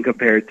nothing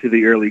compared to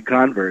the early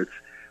converts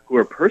who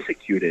are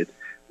persecuted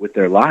with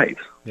their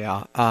lives.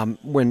 Yeah.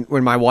 When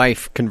my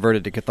wife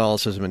converted to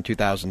Catholicism in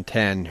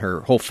 2010,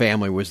 her whole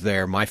family was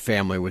there. My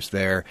family was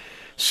there.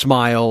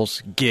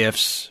 Smiles,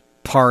 gifts,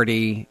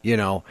 party,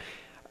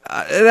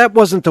 that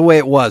wasn't the way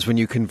it was when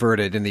you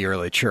converted in the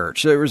early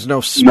church. There was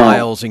no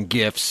smiles and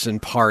gifts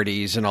and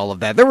parties and all of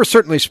that. There were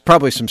certainly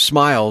probably some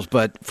smiles,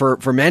 but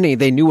for many,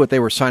 they knew what they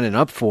were signing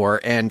up for,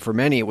 and for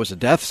many, it was a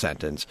death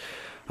sentence.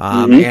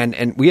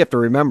 And we have to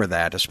remember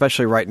that,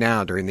 especially right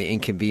now during the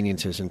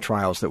inconveniences and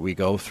trials that we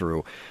go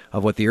through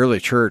of what the early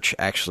church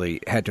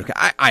actually had to.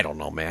 I don't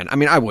know, man. I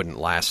mean, I wouldn't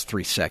last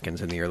 3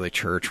 seconds in the early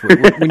church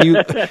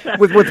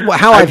with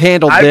how I've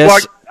handled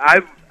this.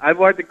 I've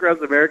walked across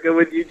America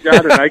with you,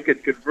 John, and I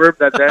could confirm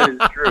that is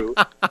true.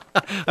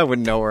 I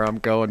wouldn't know where I'm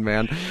going,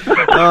 man.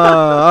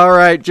 All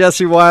right,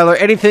 Jesse Weiler.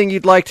 Anything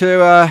you'd like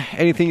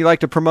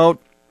to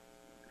promote?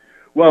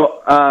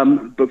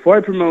 Well, before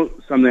I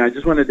promote something, I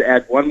just wanted to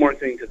add one more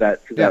thing to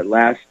that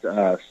last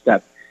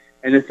step.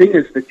 And the thing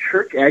is, the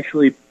church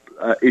actually,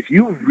 if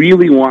you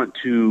really want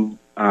to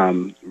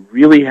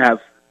really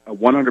have a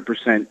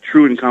 100%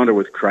 true encounter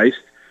with Christ,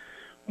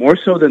 more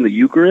so than the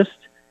Eucharist,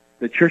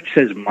 the church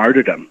says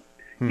martyrdom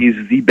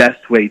is the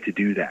best way to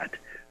do that.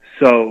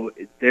 So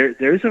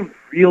there's a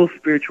real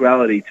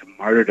spirituality to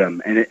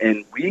martyrdom,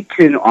 and we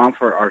can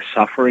offer our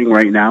suffering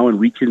right now, and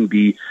we can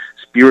be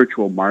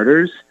spiritual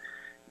martyrs.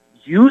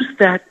 Use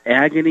that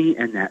agony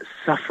and that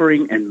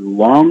suffering and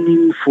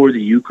longing for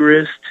the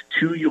Eucharist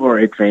to your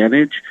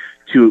advantage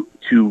to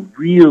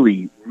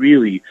really,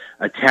 really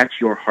attach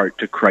your heart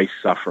to Christ's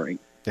suffering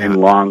and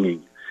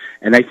longing.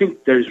 And I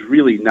think there's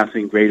really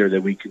nothing greater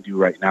that we can do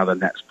right now than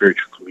that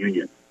spiritual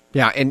communion.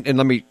 Yeah, and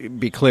let me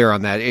be clear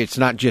on that. It's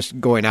not just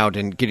going out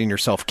and getting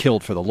yourself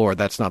killed for the Lord.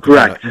 That's not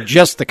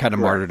just the kind of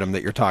martyrdom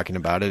that you're talking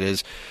about. It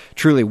is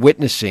truly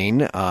witnessing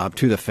to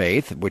the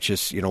faith, which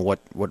is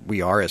what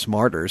we are as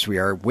martyrs. We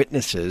are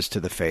witnesses to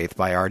the faith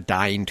by our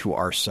dying to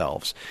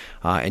ourselves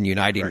and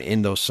uniting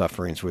in those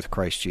sufferings with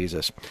Christ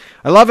Jesus.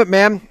 I love it,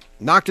 man.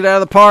 Knocked it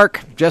out of the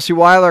park. Jesse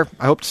Weiler,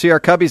 I hope to see our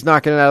Cubbies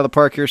knocking it out of the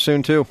park here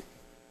soon, too.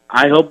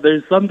 I hope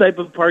there's some type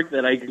of park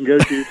that I can go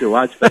to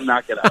watch them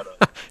knock it out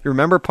of. You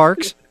remember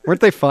parks?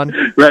 Weren't they fun?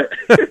 Right.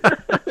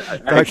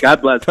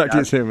 God bless. Talk to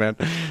you soon, man.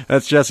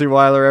 That's Jesse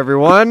Weiler,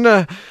 everyone.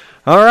 All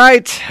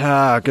right.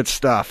 Good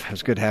stuff. It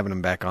was good having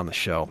him back on the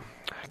show.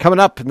 Coming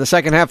up in the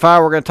second half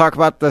hour, we're going to talk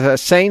about the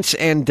saints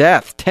and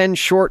death. 10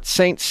 short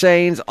saint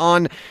sayings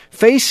on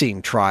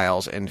facing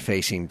trials and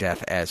facing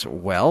death as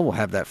well. We'll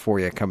have that for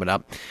you coming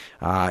up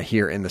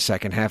here in the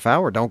second half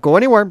hour. Don't go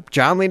anywhere.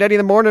 John Leonetti in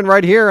the morning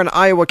right here on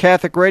Iowa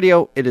Catholic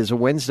Radio. It is a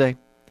Wednesday.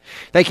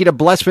 Thank you to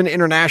Blessman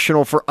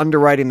International for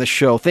underwriting the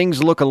show.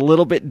 Things look a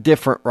little bit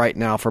different right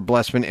now for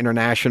Blessman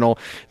International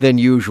than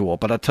usual,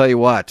 but I'll tell you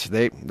what,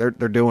 they're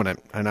doing it.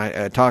 And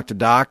I talked to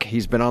Doc.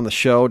 He's been on the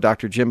show,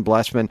 Dr. Jim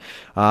Blessman,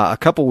 a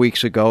couple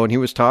weeks ago, and he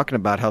was talking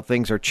about how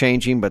things are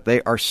changing, but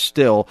they are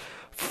still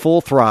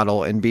full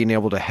throttle in being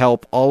able to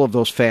help all of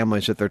those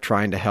families that they're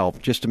trying to help,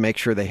 just to make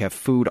sure they have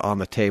food on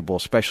the table,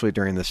 especially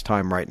during this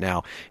time right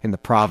now in the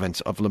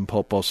province of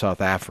Limpopo, South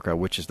Africa,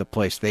 which is the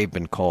place they've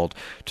been called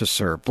to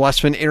serve.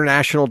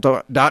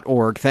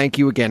 BlessmanInternational.org. Thank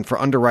you again for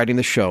underwriting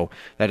the show.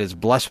 That is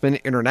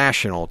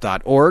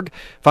BlessmanInternational.org.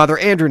 Father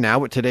Andrew now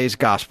with today's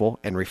Gospel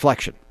and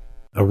Reflection.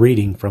 A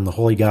reading from the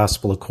Holy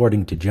Gospel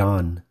according to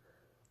John.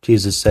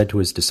 Jesus said to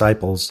his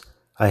disciples,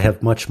 "I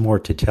have much more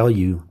to tell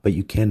you, but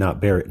you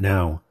cannot bear it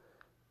now.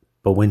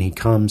 But when he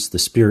comes, the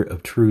Spirit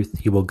of truth,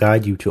 he will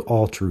guide you to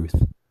all truth.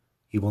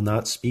 He will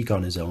not speak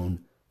on his own,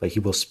 but he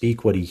will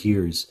speak what he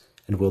hears,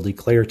 and will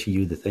declare to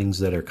you the things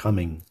that are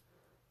coming.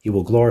 He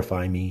will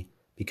glorify me,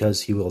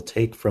 because he will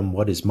take from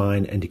what is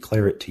mine and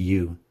declare it to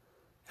you.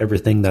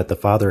 Everything that the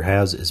Father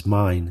has is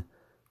mine.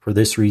 For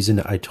this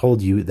reason I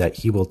told you that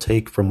he will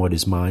take from what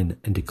is mine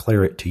and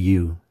declare it to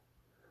you."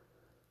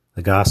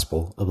 The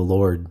Gospel of the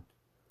Lord.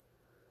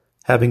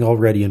 Having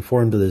already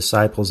informed the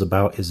disciples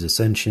about his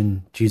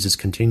ascension, Jesus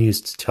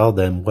continues to tell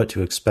them what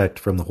to expect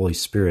from the Holy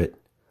Spirit.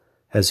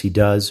 As he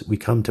does, we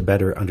come to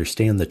better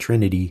understand the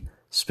Trinity,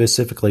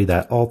 specifically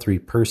that all three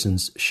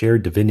persons share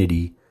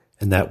divinity,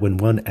 and that when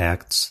one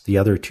acts, the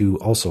other two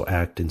also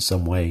act in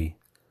some way.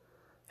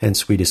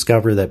 Hence we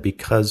discover that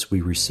because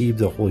we receive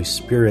the Holy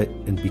Spirit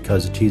and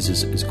because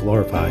Jesus is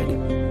glorified,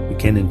 we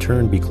can in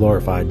turn be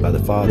glorified by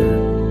the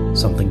Father,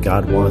 something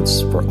God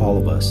wants for all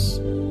of us.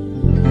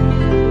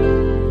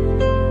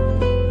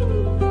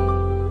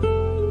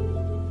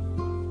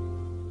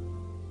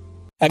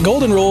 At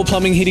Golden Rule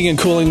Plumbing, Heating, and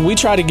Cooling, we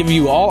try to give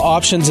you all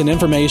options and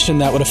information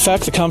that would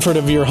affect the comfort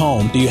of your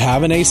home. Do you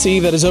have an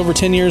AC that is over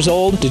 10 years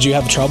old? Did you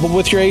have trouble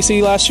with your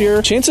AC last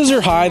year? Chances are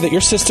high that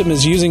your system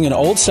is using an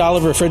old style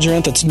of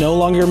refrigerant that's no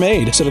longer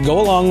made. So to go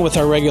along with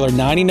our regular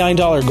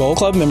 $99 Gold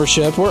Club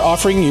membership, we're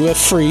offering you a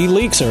free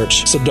leak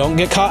search. So don't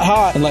get caught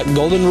hot and let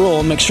Golden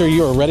Rule make sure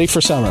you are ready for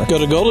summer. Go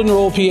to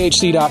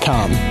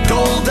goldenrulephd.com.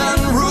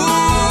 Golden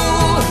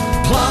Rule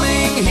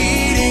Plumbing,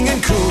 Heating,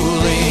 and Cooling.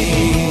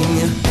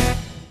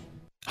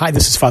 Hi,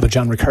 this is Father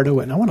John Ricardo,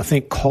 and I want to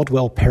thank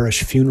Caldwell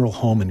Parish Funeral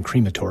Home and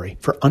Crematory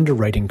for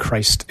underwriting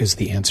Christ is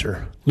the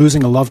Answer.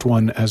 Losing a loved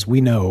one, as we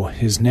know,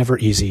 is never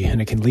easy,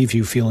 and it can leave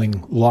you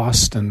feeling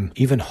lost and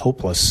even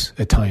hopeless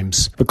at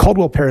times. But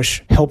Caldwell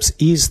Parish helps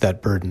ease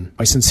that burden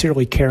by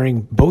sincerely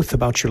caring both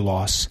about your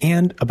loss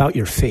and about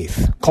your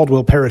faith.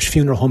 Caldwell Parish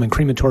Funeral Home and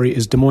Crematory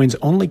is Des Moines'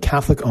 only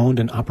Catholic-owned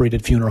and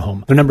operated funeral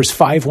home. Their number is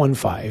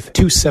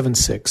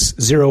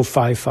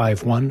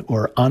 515-276-0551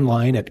 or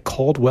online at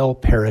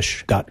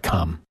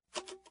caldwellparish.com.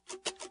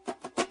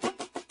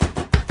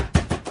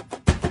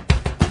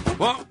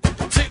 1, 2,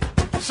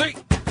 3,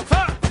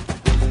 4.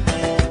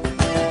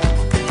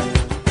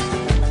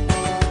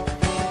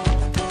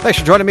 Thanks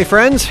for joining me,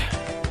 friends.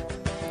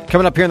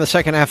 Coming up here in the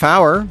second half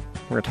hour,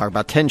 We're going to talk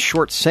about 10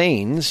 short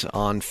sayings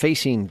on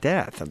facing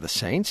death of the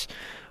saints.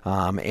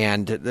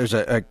 And there's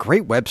a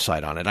great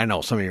website on it. I know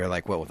some of you are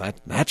like, well,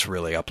 that's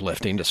really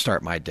uplifting to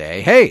start my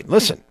day. Hey,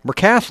 listen, we're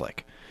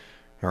Catholic.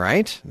 All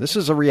right? This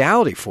is a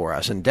reality for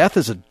us, and death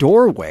is a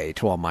doorway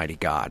to Almighty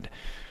God.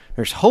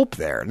 There's hope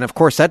there. And, of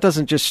course, that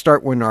doesn't just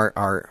start when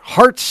our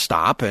hearts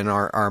stop and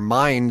our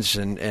minds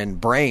and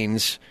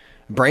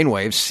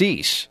brainwaves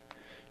cease.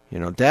 You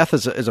know, death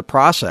is a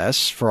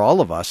process for all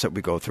of us that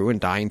we go through in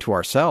dying to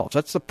ourselves.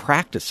 That's the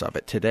practice of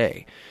it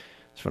today.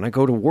 So when I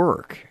go to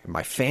work, in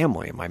my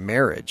family, in my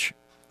marriage,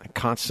 a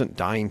constant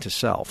dying to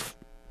self,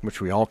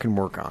 which we all can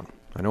work on.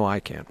 I know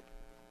I can.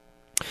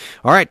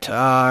 All right,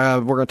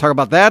 we're going to talk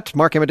about that.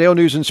 Mark Amadeo,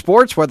 News and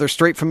Sports. Weather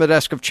straight from the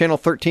desk of Channel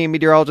 13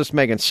 meteorologist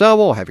Megan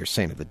Selwell. We'll have your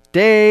saint of the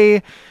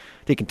day.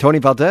 Deacon Tony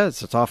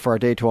Valdez. It's off for our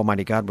day to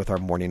Almighty God with our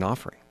morning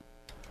offering.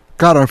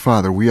 God our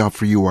Father, we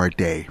offer you our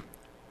day.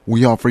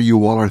 We offer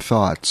you all our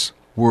thoughts,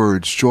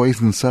 words,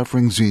 joys, and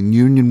sufferings in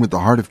union with the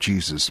heart of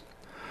Jesus.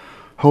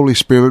 Holy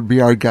Spirit,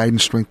 be our guide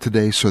and strength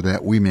today so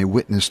that we may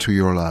witness to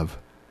your love.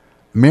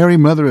 Mary,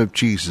 Mother of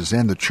Jesus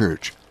and the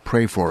Church,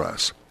 pray for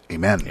us.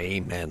 Amen.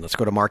 Amen. Let's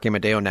go to Mark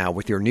Amadeo now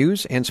with your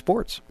news and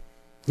sports.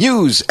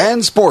 News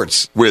and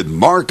sports with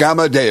Mark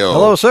Amadeo.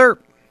 Hello, sir.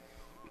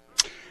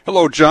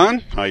 Hello, John.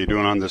 How you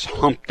doing on this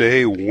Hump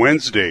Day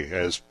Wednesday,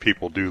 as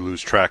people do lose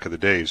track of the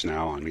days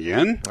now and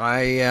again?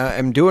 I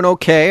am doing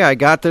okay. I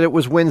got that it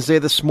was Wednesday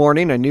this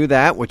morning. I knew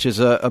that, which is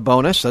a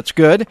bonus. That's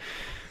good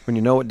when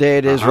you know what day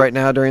it is right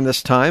now during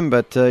this time.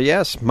 But,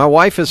 yes, my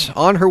wife is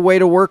on her way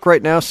to work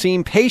right now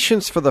seeing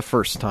patients for the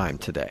first time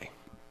today.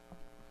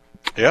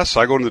 Yes,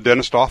 I go to the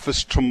dentist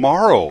office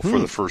tomorrow for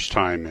the first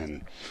time,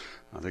 and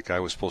I think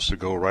I was supposed to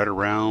go right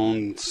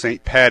around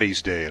St.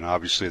 Patty's Day, and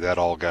obviously that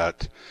all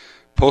got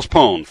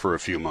postponed for a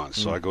few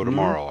months, so I go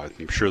tomorrow.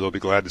 I'm sure they'll be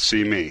glad to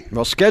see me.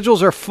 Well,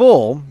 schedules are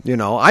full. You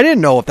know, I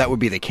didn't know if that would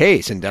be the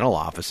case in dental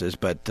offices,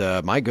 but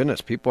my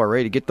goodness, people are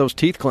ready to get those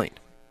teeth cleaned.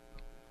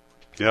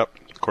 Yep.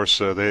 Of course,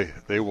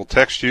 they will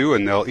text you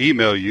and they'll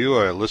email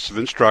you a list of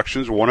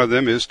instructions. One of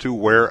them is to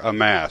wear a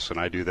mask, and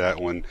I do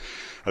that when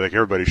I think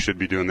everybody should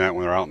be doing that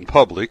when they're out in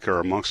public or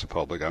amongst the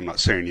public. I'm not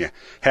saying you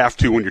have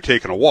to when you're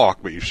taking a walk,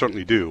 but you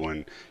certainly do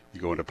when you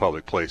go into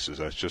public places.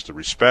 That's just a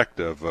respect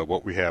of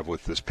what we have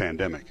with this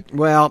pandemic.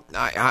 Well,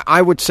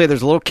 I would say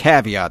there's a little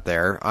caveat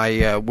there.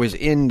 I was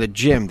in the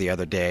gym the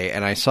other day,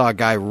 and I saw a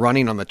guy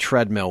running on the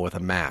treadmill with a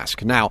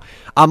mask. Now,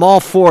 I'm all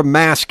for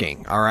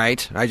masking, all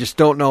right? I just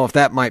don't know if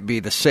that might be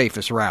the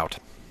safest route.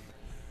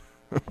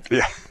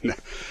 Yeah,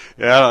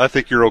 I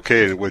think you're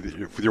okay.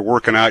 If you're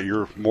working out,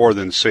 you're more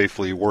than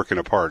safely working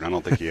apart. I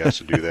don't think he has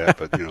to do that,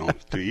 but,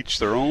 to each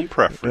their own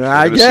preference.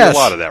 I guess. We're going to see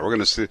a lot of that. We're going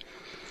to see.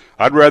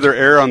 I'd rather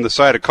err on the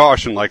side of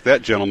caution like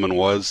that gentleman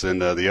was than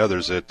the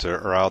others that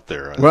are out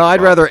there. Well, I'd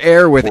rather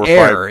err with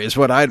air is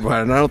what I'd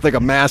want, and I don't think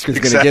a mask is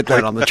going to get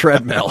that on the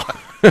treadmill.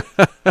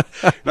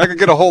 Not going to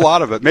get a whole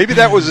lot of it. Maybe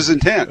that was his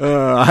intent.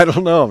 I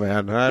don't know,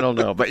 man. I don't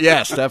know. But,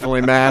 yes,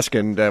 definitely mask,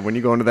 and when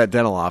you go into that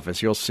dental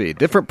office, you'll see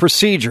different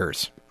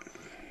procedures.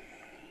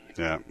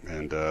 Yeah,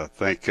 and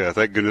thank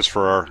goodness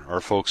for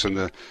our folks in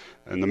the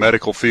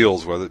medical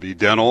fields, whether it be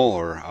dental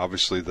or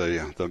obviously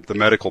the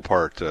medical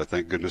part.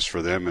 Thank goodness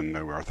for them, and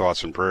our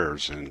thoughts and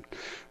prayers. And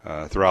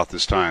throughout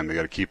this time, they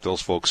got to keep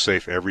those folks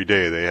safe every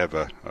day. They have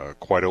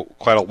quite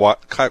a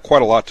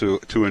lot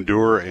to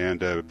endure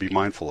and be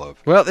mindful of.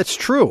 Well, it's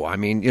true. I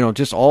mean,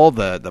 just all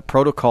the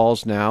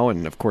protocols now,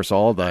 and of course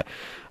all the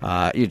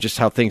just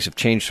how things have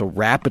changed so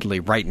rapidly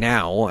right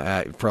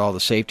now for all the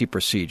safety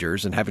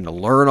procedures and having to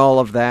learn all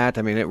of that.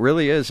 I mean, it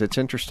really is. It's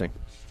interesting.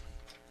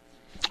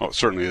 Oh, it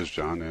certainly is,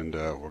 John, and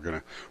we're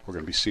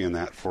gonna be seeing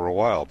that for a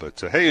while. But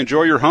hey,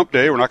 enjoy your hump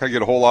day. We're not gonna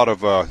get a whole lot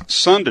of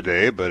sun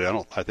today, but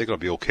I think it'll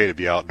be okay to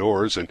be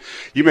outdoors. And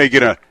you may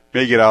get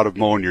out of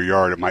mowing your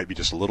yard. It might be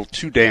just a little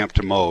too damp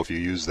to mow if you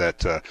use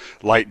that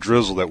light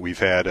drizzle that we've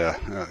had.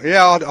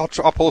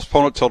 I'll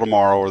postpone it till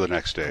tomorrow or the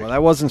next day. Well,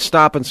 that wasn't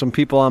stopping some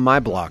people on my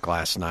block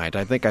last night.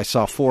 I think I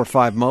saw 4 or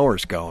 5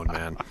 mowers going,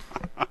 man.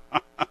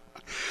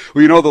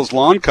 Well, those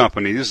lawn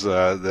companies,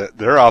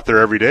 they're out there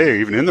every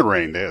day, even in the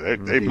rain.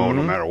 They mow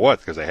no matter what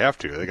because they have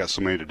to. They got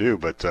so many to do.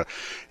 But,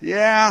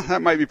 that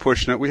might be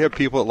pushing it. We have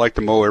people that like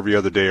to mow every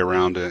other day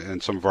around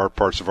in some of our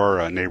parts of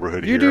our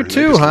neighborhood here. You do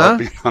too, huh? Love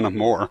being on a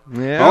mower.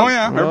 Yeah. Oh,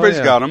 yeah. Everybody's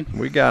got them.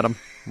 We got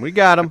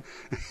them.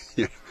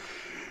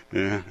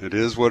 Yeah, it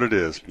is what it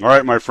is. All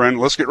right, my friend,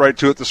 let's get right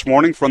to it this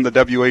morning from the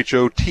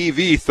WHO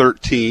TV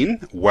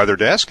 13 Weather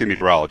Desk and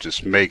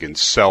meteorologist Megan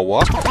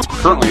Selwa.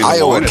 Currently in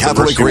Iowa the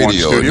Catholic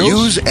Radio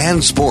News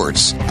and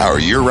Sports, our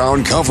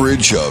year-round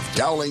coverage of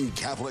Dowling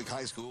Catholic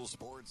High School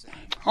sports.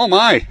 Oh,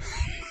 my.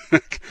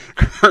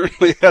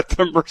 Currently at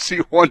the Mercy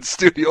One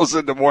Studios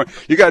in Des Moines.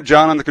 You got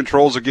John on the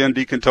controls again,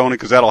 Deacon Tony,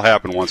 because that'll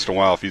happen once in a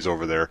while if he's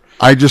over there.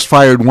 I just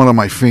fired one of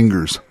my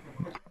fingers.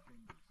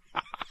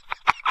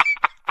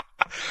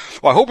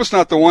 Well, I hope it's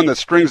not the one that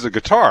strings the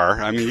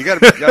guitar. I mean, you got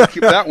to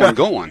keep that one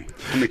going.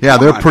 I mean, yeah,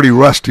 they're pretty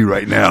rusty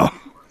right now.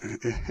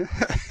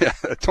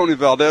 Tony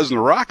Valdez and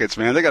the Rockets,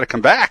 man, they got to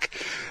come back.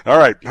 All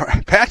right,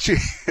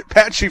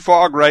 patchy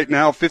fog right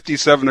now,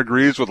 57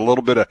 degrees with a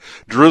little bit of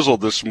drizzle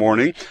this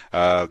morning.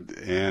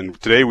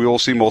 And today we will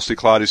see mostly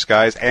cloudy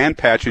skies and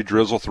patchy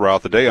drizzle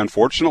throughout the day.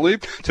 Unfortunately,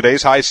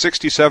 today's high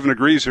 67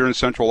 degrees here in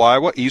central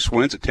Iowa. East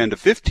winds at 10 to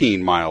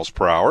 15 miles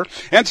per hour.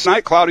 And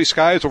tonight, cloudy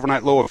skies,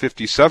 overnight low of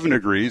 57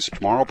 degrees.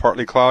 Tomorrow,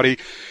 partly cloudy.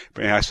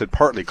 I said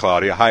partly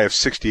cloudy, a high of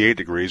 68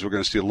 degrees. We're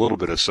going to see a little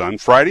bit of sun.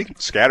 Friday,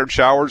 scattered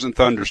showers and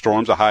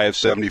thunderstorms, a high of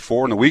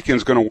 74. And the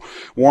weekend's going to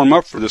warm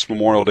up for this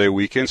Memorial Day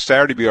weekend.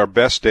 Saturday be our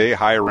best day,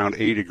 high around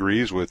 80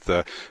 degrees with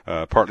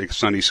partly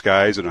sunny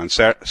skies. And on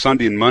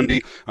Sunday and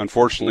Monday,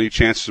 unfortunately,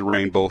 chances of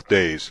rain both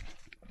days.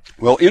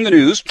 Well, in the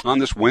news on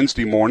this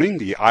Wednesday morning,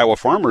 the Iowa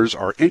farmers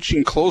are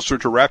inching closer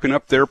to wrapping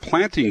up their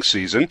planting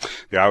season.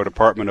 The Iowa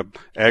Department of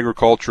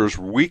Agriculture's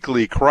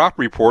weekly crop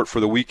report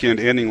for the weekend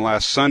ending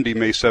last Sunday,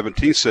 May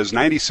 17th, says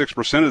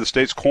 96% of the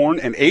state's corn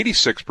and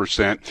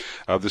 86%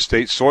 of the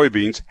state's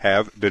soybeans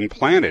have been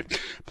planted.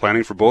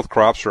 Planting for both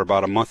crops are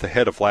about a month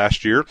ahead of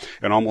last year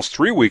and almost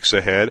 3 weeks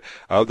ahead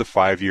of the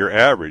 5-year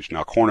average.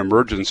 Now, corn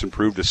emergence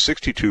improved to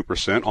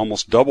 62%,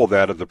 almost double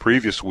that of the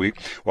previous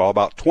week, while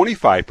about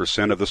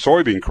 25% of the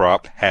soybean crop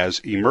has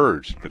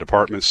emerged. The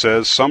department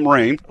says some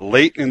rain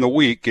late in the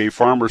week gave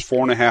farmers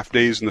 4.5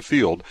 days in the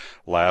field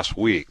last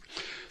week.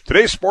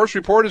 Today's sports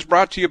report is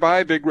brought to you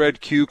by Big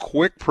Red Q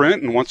Quick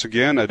Print, and once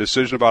again, a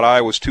decision about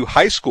Iowa's 2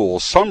 high school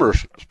summer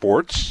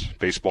sports,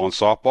 baseball and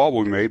softball,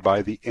 will be made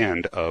by the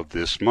end of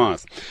this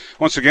month.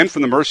 Once again,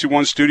 from the Mercy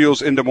One Studios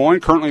in Des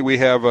Moines, currently we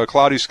have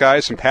cloudy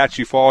skies, some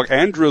patchy fog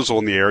and drizzle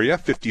in the area,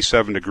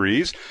 57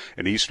 degrees,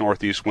 an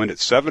east-northeast wind at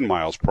 7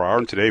 miles per hour,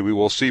 and today we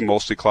will see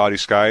mostly cloudy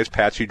skies,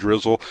 patchy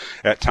drizzle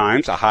at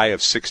times, a high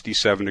of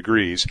 67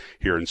 degrees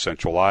here in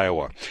central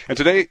Iowa. And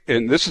today,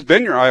 and this has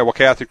been your Iowa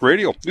Catholic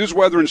Radio News,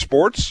 Weather, and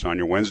Sports on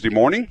your Wednesday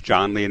morning,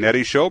 John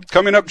Leonetti Show.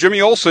 Coming up,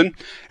 Jimmy Olson,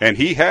 and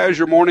he has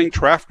your morning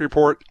traffic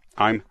report.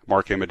 I'm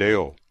Mark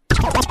Amadeo.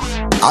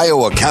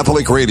 Iowa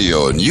Catholic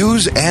Radio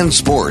News and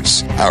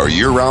Sports. Our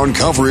year-round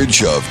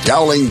coverage of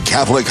Dowling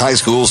Catholic High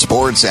School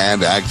sports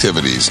and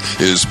activities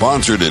is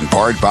sponsored in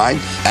part by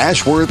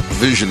Ashworth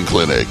Vision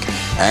Clinic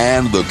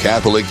and the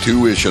Catholic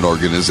Tuition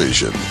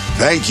Organization.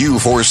 Thank you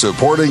for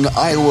supporting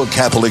Iowa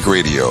Catholic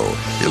Radio,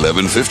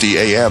 1150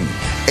 AM,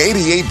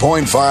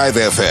 88.5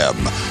 FM,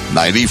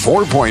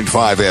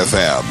 94.5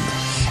 FM,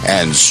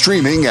 and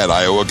streaming at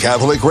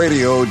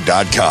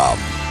iowacatholicradio.com.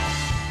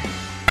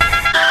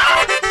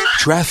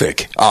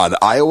 Traffic on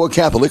Iowa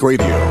Catholic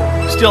Radio.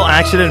 Still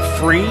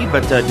accident-free,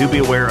 but do be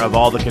aware of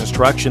all the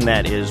construction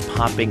that is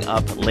popping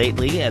up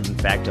lately. And in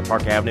fact,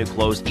 Park Avenue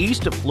closed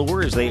east of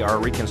Fleur as they are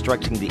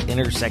reconstructing the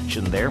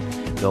intersection there.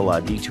 They'll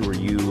detour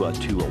you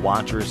to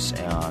Watrous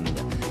on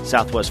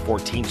Southwest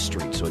 14th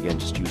Street. So again,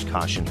 just use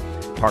caution.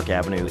 Park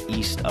Avenue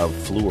east of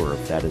Fleur,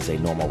 if that is a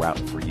normal route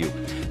for you.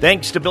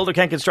 Thanks to Builder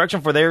Ken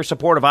Construction for their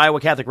support of Iowa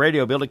Catholic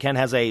Radio. Builder Ken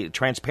has a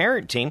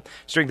transparent team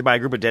strengthened by a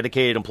group of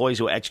dedicated employees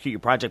who execute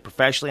your project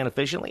professionally and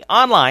efficiently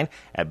online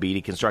at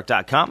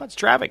bdconstruct.com. That's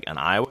traffic on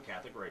Iowa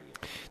Catholic Radio.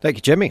 Thank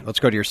you, Jimmy.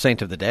 Let's go to your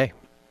Saint of the Day.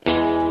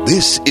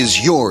 This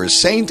is your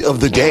Saint of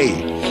the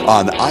Day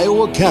on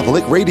Iowa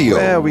Catholic Radio.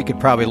 Well, we could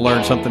probably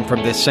learn something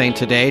from this saint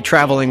today,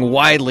 traveling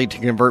widely to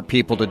convert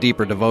people to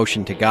deeper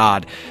devotion to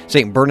God.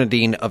 St.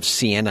 Bernardine of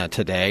Siena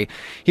today.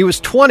 He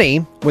was 20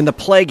 when the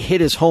plague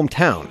hit his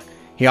hometown.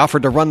 He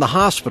offered to run the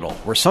hospital,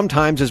 where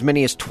sometimes as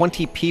many as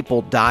 20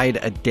 people died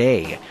a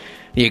day.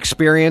 The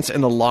experience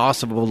and the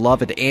loss of a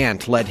beloved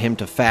aunt led him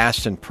to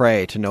fast and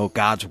pray to know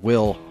God's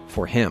will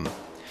for him.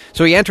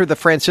 So he entered the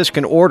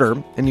Franciscan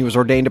order, and he was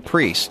ordained a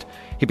priest.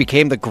 He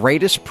became the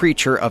greatest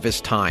preacher of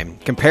his time,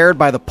 compared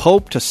by the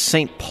Pope to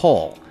St.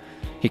 Paul.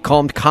 He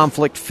calmed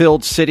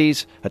conflict-filled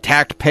cities,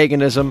 attacked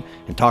paganism,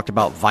 and talked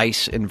about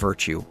vice and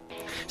virtue.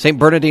 St.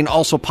 Bernardine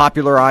also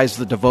popularized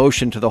the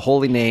devotion to the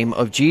holy name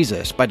of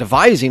Jesus by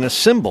devising a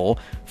symbol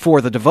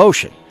for the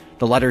devotion,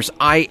 the letters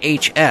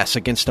IHS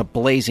against a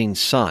blazing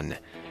sun.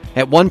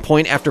 At one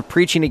point, after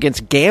preaching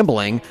against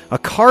gambling, a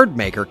card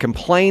maker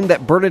complained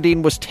that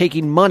Bernardine was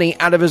taking money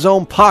out of his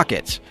own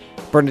pockets.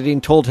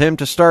 Bernardine told him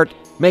to start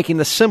making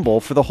the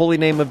symbol for the holy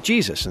name of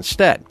Jesus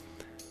instead.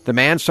 The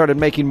man started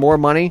making more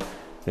money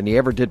than he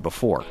ever did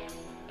before.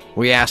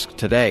 We ask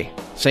today,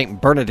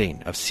 St.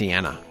 Bernardine of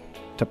Siena,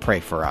 to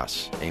pray for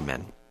us.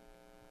 Amen.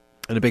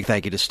 And a big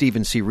thank you to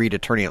Stephen C. Reed,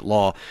 attorney at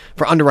law,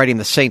 for underwriting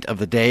the Saint of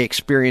the Day,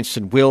 experienced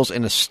in wills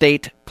and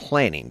estate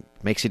planning.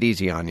 Makes it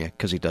easy on you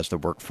because he does the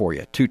work for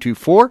you.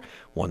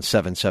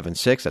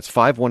 224-1776. That's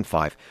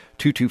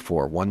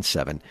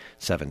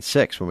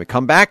 515-224-1776. When we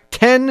come back,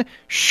 10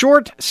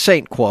 short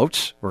saint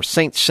quotes, or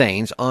saint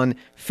sayings, on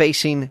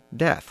facing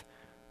death.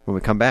 When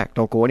we come back,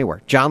 don't go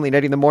anywhere. John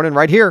Leonetti in the morning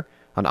right here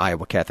on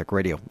Iowa Catholic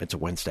Radio. It's a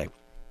Wednesday.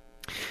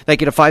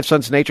 Thank you to Five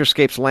Sons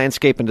Naturescapes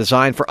Landscape and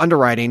Design for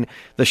underwriting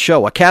the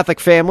show. A Catholic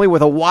family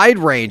with a wide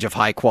range of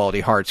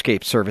high-quality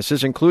hardscape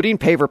services, including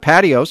paver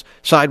patios,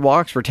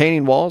 sidewalks,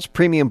 retaining walls,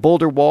 premium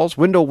boulder walls,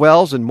 window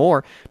wells, and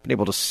more. Been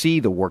able to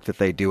see the work that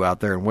they do out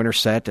there in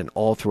Winterset and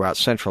all throughout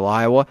central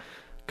Iowa.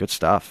 Good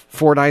stuff.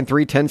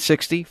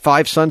 493-1060,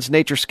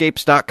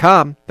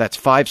 FiveSonsNaturescapes.com. That's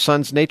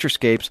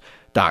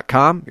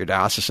FiveSonsNaturescapes.com. Your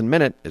Diocesan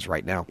Minute is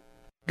right now.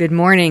 Good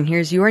morning.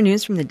 Here's your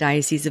news from the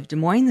Diocese of Des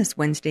Moines this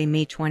Wednesday,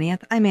 May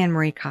 20th. I'm Anne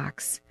Marie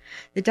Cox.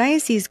 The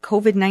Diocese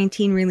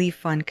COVID-19 Relief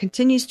Fund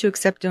continues to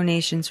accept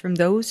donations from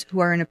those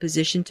who are in a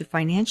position to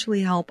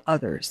financially help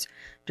others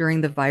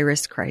during the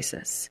virus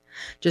crisis.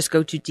 Just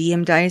go to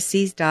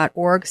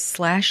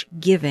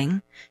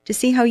dmdiocese.org/giving to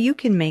see how you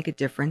can make a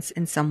difference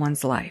in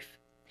someone's life.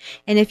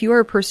 And if you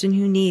are a person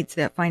who needs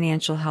that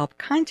financial help,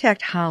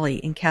 contact Holly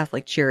in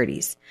Catholic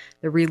Charities.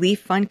 The Relief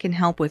Fund can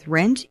help with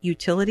rent,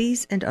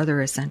 utilities, and other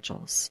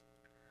essentials.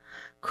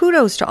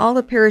 Kudos to all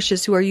the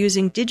parishes who are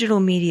using digital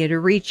media to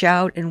reach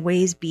out in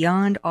ways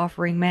beyond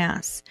offering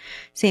Mass.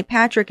 St.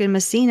 Patrick in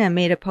Messina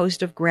made a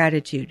post of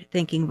gratitude,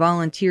 thanking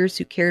volunteers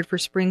who cared for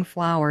spring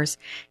flowers,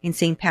 and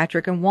St.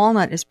 Patrick in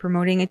Walnut is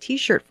promoting a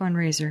T-shirt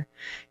fundraiser.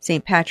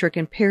 St. Patrick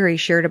in Perry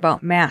shared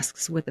about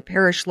masks with the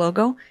parish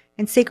logo,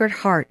 and Sacred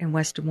Heart in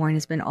West Des Moines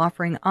has been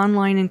offering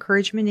online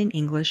encouragement in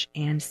English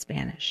and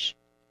Spanish.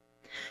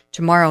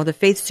 Tomorrow, the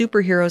Faith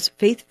Superheroes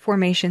Faith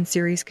Formation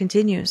series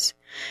continues.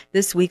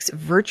 This week's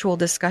virtual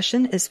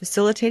discussion is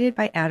facilitated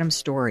by Adam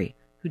Story,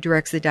 who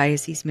directs the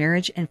Diocese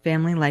Marriage and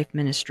Family Life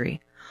Ministry.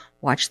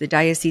 Watch the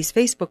Diocese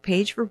Facebook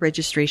page for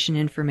registration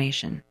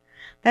information.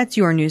 That's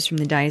your news from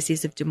the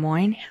Diocese of Des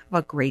Moines. Have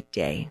a great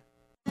day.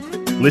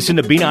 Listen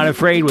to Be Not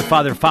Afraid with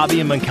Father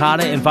Fabian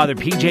Mancata and Father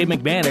P.J.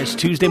 McManus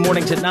Tuesday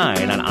mornings at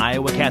 9 on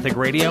Iowa Catholic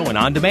Radio and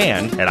on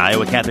demand at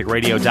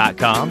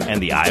iowacatholicradio.com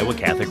and the Iowa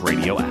Catholic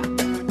Radio app.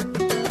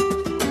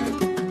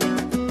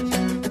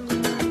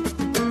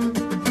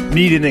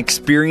 Need an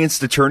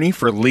experienced attorney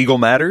for legal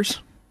matters?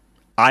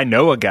 I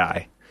know a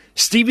guy.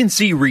 Stephen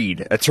C.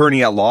 Reed,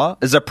 attorney at law,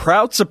 is a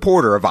proud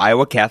supporter of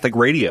Iowa Catholic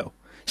Radio.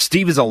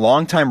 Steve is a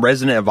longtime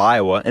resident of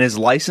Iowa and is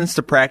licensed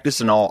to practice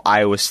in all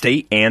Iowa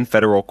state and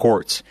federal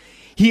courts.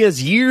 He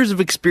has years of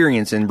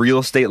experience in real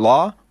estate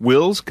law,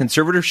 wills,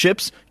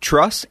 conservatorships,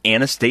 trusts,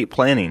 and estate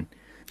planning.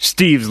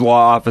 Steve's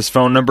law office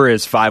phone number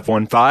is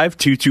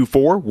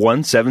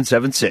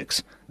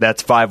 515-224-1776.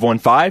 That's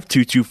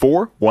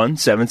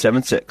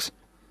 515-224-1776.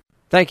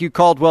 Thank you,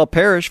 Caldwell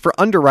Parish, for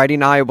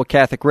underwriting Iowa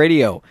Catholic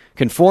Radio.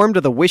 Conform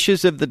to the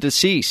wishes of the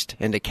deceased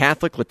and to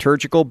Catholic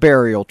liturgical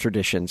burial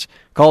traditions.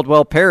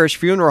 Caldwell Parish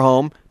Funeral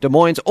Home, Des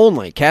Moines'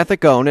 only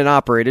Catholic-owned and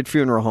operated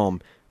funeral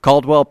home.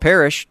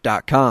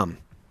 CaldwellParish.com.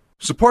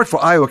 Support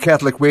for Iowa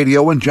Catholic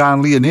Radio and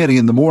John Leonetti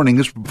in the morning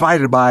is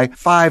provided by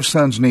Five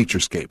Sons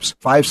Naturescapes.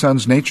 Five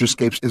Sons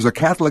Naturescapes is a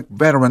Catholic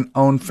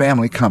veteran-owned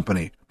family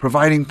company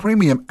providing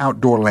premium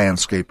outdoor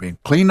landscaping.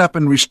 Clean up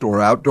and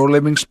restore outdoor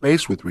living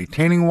space with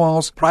retaining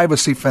walls,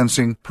 privacy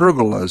fencing,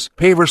 pergolas,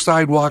 paver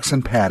sidewalks,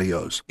 and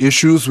patios.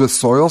 Issues with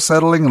soil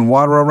settling and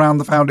water around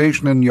the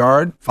foundation and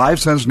yard? Five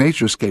Sons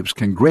Naturescapes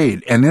can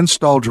grade and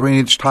install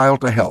drainage tile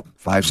to help.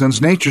 Five Sons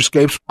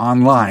Naturescapes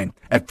online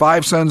at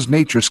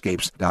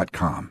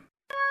FiveSonsNaturescapes.com.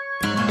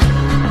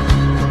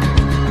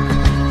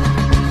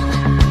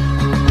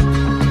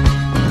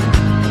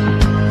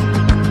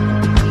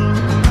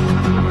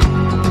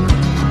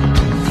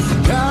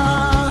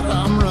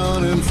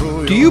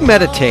 Do you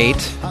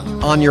meditate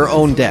on your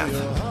own death?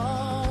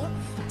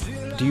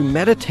 Do you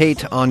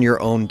meditate on your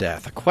own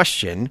death? A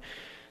question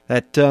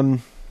that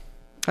I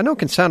know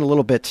can sound a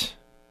little bit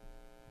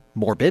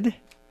morbid.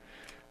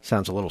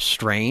 Sounds a little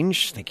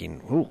strange,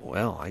 thinking, oh,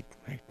 well, I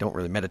don't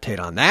really meditate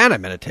on that. I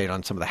meditate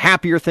on some of the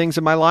happier things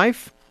in my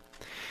life.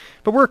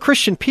 But we're a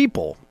Christian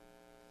people.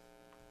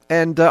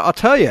 And I'll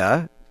tell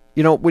you,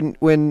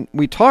 when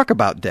we talk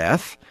about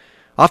death,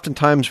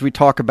 oftentimes we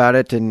talk about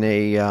it in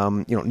a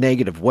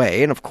negative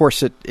way. And, of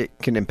course, it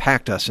can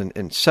impact us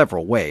in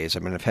several ways. I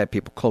mean, I've had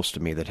people close to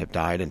me that have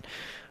died, and,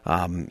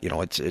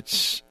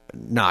 it's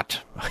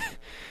not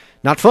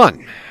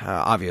fun,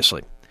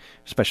 obviously,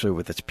 especially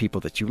with its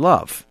people that you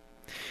love.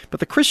 But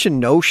the Christian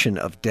notion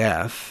of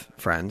death,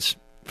 friends,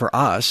 for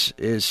us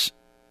is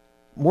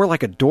more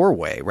like a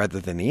doorway rather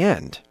than the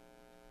end.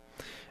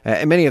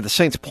 And many of the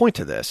saints point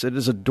to this. It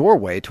is a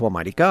doorway to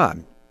Almighty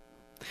God.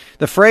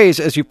 The phrase,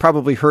 as you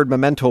probably heard,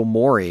 memento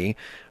mori,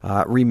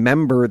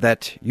 remember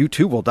that you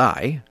too will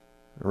die,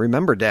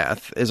 remember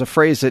death, is a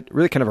phrase that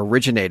really kind of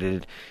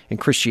originated in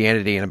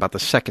Christianity in about the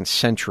 2nd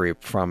century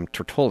from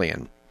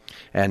Tertullian.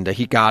 And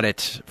he got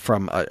it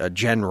from a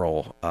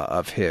general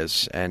of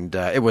his, and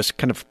it was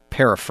kind of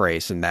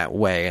paraphrased in that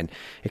way, and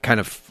it kind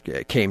of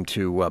came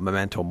to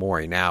memento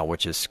mori now,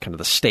 which is kind of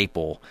the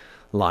staple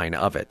line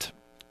of it.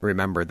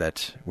 Remember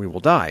that we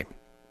will die.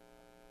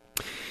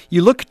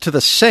 You look to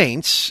the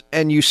saints,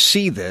 and you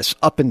see this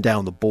up and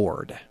down the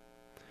board,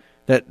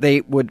 that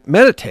they would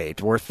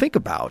meditate or think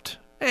about.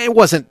 It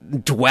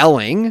wasn't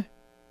dwelling.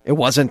 It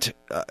wasn't,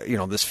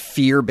 this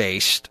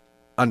fear-based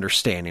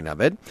understanding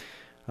of it.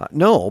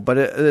 No, but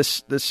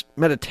this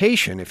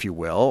meditation, if you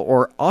will,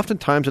 or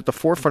oftentimes at the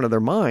forefront of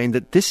their mind,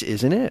 that this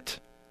isn't it.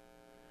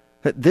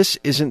 That this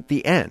isn't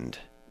the end.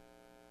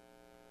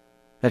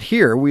 That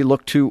here we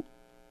look to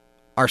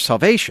our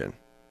salvation,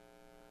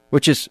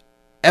 which is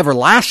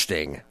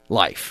everlasting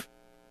life.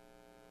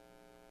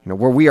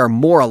 where we are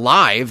more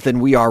alive than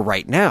we are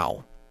right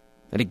now.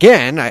 And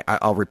again,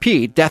 I'll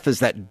repeat, death is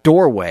that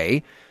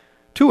doorway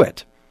to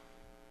it.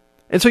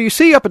 And so you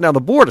see up and down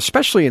the board,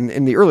 especially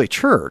in the early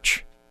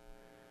church,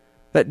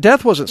 that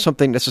death wasn't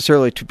something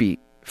necessarily to be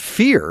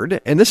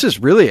feared. And this is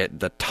really at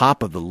the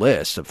top of the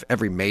list of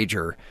every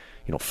major,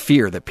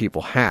 fear that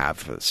people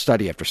have,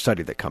 study after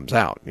study that comes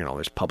out.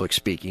 There's public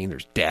speaking,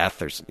 there's death,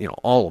 there's,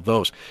 all of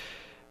those.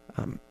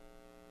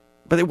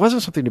 But it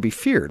wasn't something to be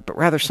feared, but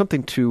rather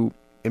something to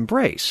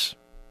embrace,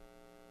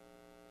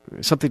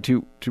 something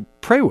to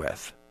pray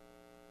with.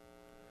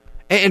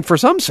 And for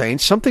some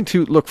saints, something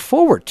to look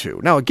forward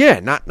to. Now,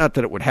 again, not that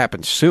it would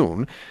happen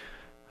soon.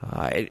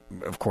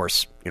 Of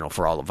course,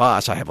 for all of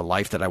us, I have a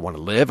life that I want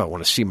to live. I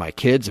want to see my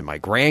kids and my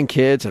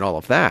grandkids and all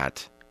of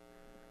that.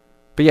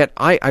 But yet,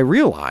 I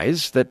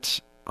realize that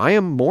I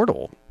am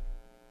mortal.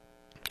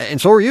 And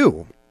so are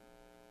you.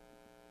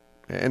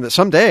 And that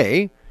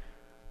someday,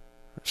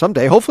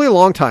 hopefully a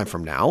long time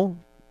from now,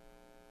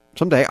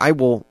 someday I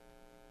will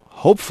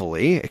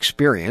hopefully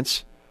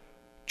experience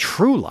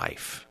true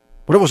life.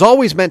 What it was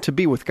always meant to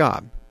be with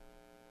God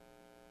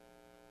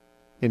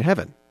in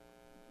heaven.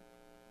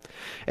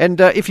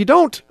 And if you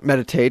don't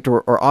meditate,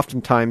 or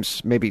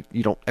oftentimes maybe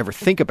you don't ever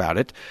think about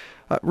it,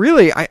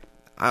 really,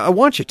 I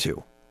want you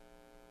to.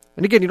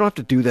 And again, you don't have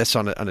to do this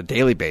on a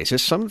daily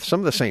basis. Some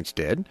of the saints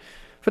did,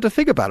 but to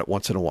think about it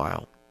once in a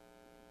while.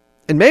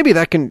 And maybe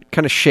that can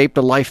kind of shape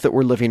the life that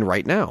we're living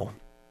right now.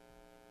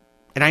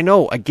 And I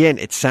know, again,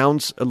 it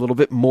sounds a little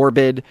bit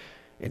morbid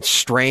and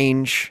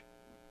strange,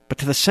 but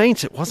to the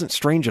saints, it wasn't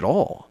strange at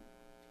all.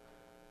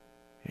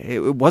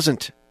 It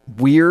wasn't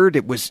weird.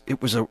 It was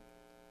a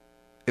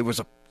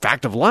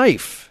fact of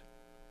life,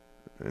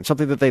 and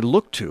something that they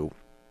looked to.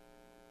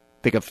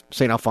 Think of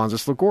St.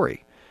 Alphonsus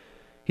Liguori.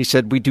 He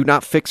said, "We do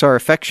not fix our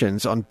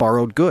affections on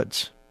borrowed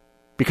goods,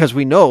 because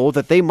we know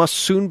that they must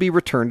soon be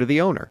returned to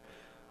the owner.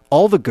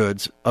 All the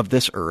goods of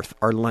this earth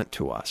are lent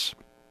to us."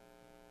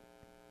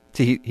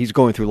 See, he's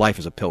going through life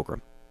as a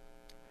pilgrim.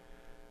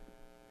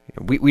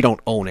 We don't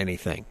own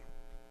anything.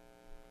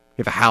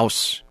 You have a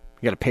house,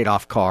 you got a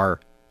paid-off car,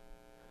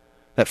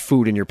 that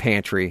food in your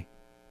pantry.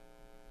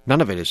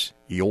 None of it is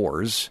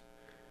yours.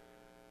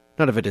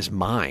 None of it is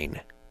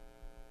mine.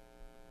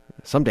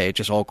 Someday it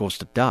just all goes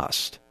to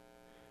dust.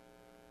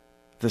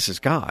 This is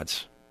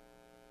God's.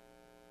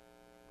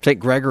 St.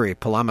 Gregory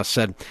Palamas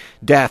said,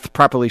 "Death,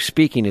 properly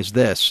speaking, is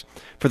this: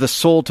 for the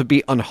soul to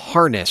be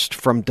unharnessed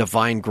from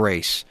divine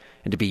grace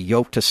and to be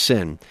yoked to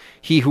sin.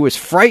 He who is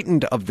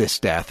frightened of this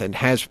death and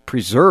has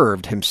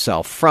preserved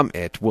himself from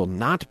it will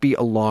not be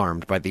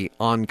alarmed by the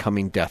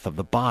oncoming death of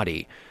the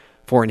body,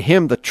 for in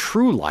him the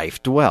true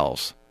life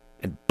dwells,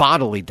 and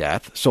bodily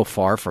death, so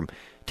far from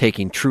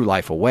taking true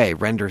life away,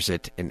 renders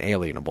it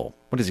inalienable."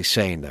 What is he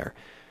saying there?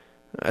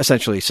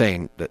 Essentially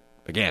saying that,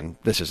 again,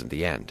 this isn't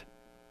the end.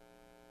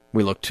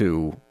 We look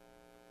to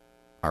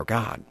our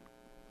God,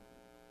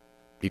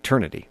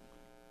 eternity.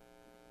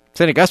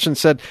 St. Augustine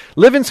said,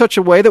 "Live in such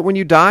a way that when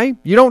you die,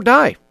 you don't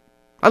die."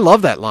 I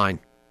love that line.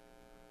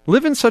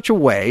 Live in such a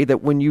way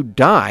that when you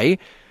die,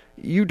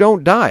 you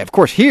don't die. Of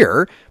course,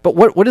 here, but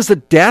what is the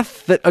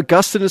death that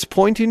Augustine is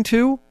pointing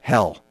to?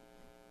 Hell.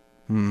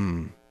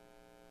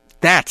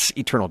 That's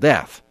eternal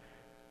death.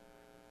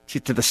 See,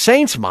 to the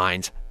saints'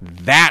 minds,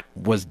 that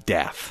was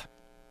death.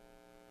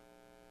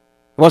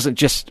 It wasn't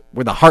just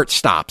when the heart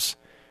stops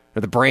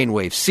or the brain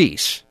waves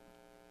cease.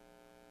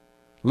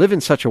 Live in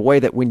such a way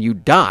that when you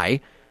die,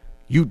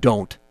 you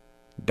don't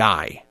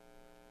die.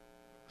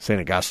 St.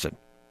 Augustine.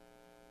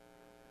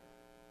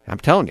 I'm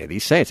telling you,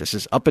 these saints, this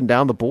is up and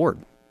down the board.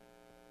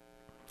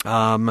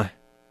 St.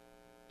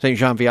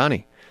 Jean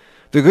Vianney.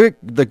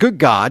 The good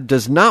God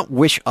does not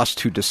wish us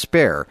to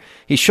despair.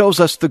 He shows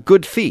us the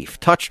good thief,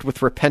 touched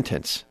with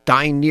repentance,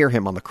 dying near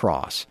him on the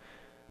cross.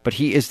 But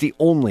he is the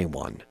only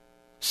one.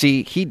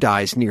 See, he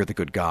dies near the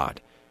good God.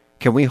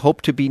 Can we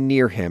hope to be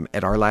near him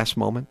at our last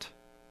moment?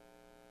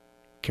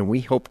 Can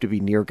we hope to be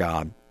near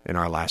God in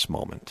our last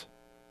moment?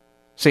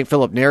 St.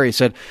 Philip Neri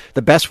said,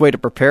 "The best way to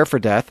prepare for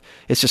death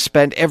is to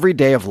spend every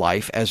day of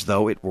life as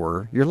though it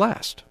were your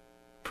last."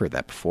 I've heard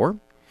that before.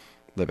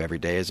 Live every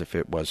day as if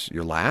it was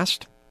your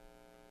last.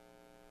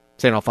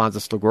 St.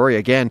 Alphonsus Liguori,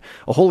 again,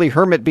 a holy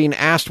hermit being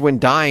asked when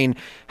dying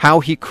how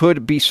he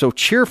could be so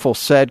cheerful,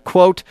 said,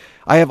 quote,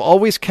 "I have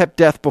always kept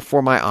death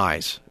before my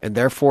eyes, and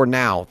therefore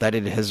now that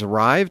it has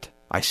arrived,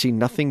 I see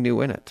nothing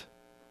new in it."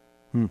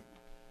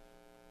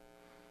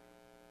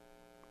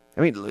 I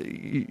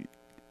mean,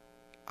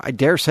 I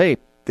dare say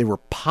they were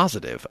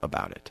positive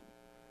about it.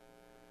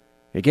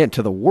 Again,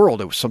 to the world,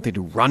 it was something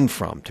to run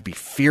from, to be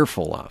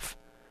fearful of.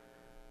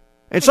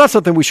 It's not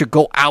something we should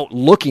go out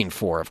looking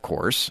for, of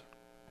course.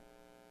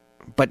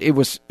 But it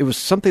was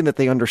something that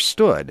they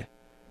understood,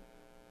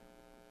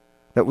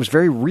 that was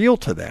very real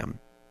to them.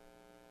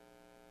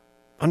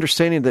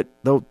 Understanding that,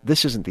 though,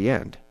 this isn't the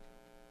end.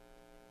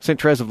 St.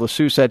 Therese of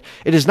Lisieux said,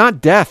 "It is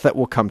not death that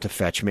will come to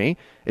fetch me.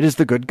 It is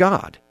the good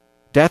God.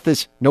 Death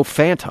is no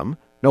phantom,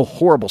 no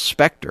horrible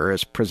specter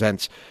as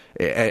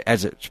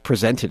it's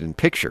presented in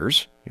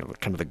pictures,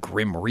 kind of the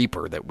grim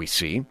reaper that we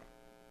see.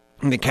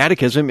 In the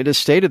Catechism, it is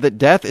stated that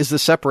death is the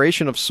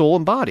separation of soul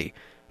and body.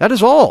 That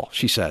is all,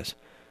 she says.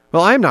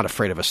 Well, I am not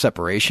afraid of a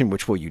separation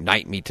which will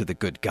unite me to the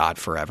good God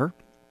forever.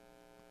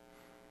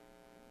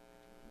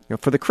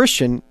 For the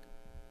Christian,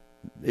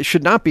 it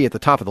should not be at the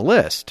top of the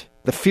list,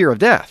 the fear of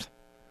death.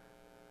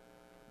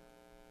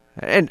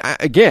 And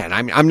again,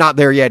 I'm not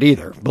there yet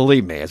either.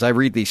 Believe me, as I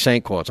read these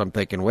saint quotes, I'm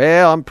thinking,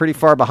 well, I'm pretty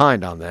far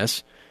behind on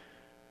this.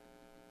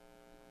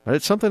 But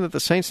it's something that the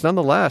saints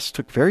nonetheless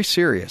took very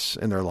serious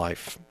in their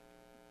life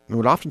and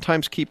would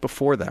oftentimes keep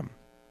before them.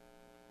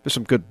 There's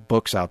some good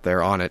books out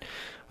there on it.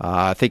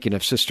 Thinking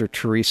of Sister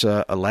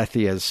Teresa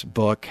Alethia's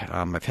book.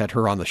 I've had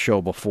her on the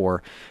show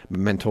before,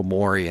 Memento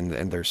Mori,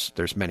 and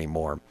there's many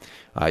more.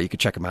 You can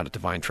check them out at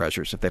Divine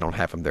Treasures. If they don't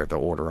have them there, they'll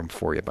order them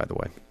for you, by the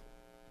way.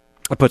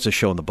 That puts a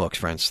show in the books,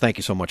 friends. Thank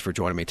you so much for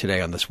joining me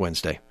today on this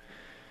Wednesday,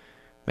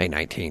 May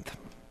 19th.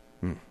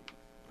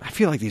 I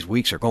feel like these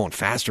weeks are going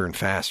faster and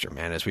faster,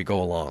 man, as we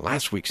go along.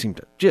 Last week seemed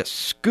to just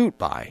scoot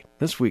by.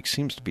 This week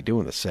seems to be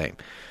doing the same.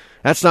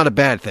 That's not a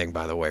bad thing,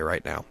 by the way,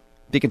 right now.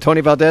 Deacon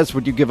Tony Valdez,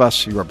 would you give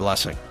us your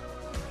blessing?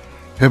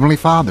 Heavenly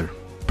Father,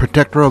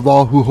 protector of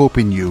all who hope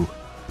in you,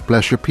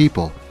 bless your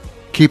people.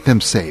 Keep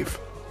them safe.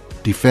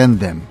 Defend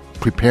them.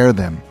 Prepare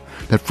them,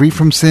 that free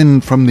from sin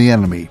and from the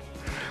enemy,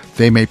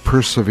 they may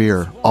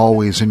persevere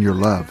always in your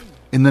love.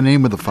 In the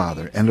name of the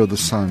Father, and of the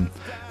Son,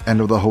 and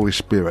of the Holy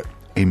Spirit.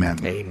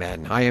 Amen.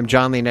 Amen. I am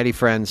John Leonetti,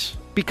 friends.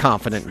 Be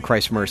confident in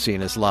Christ's mercy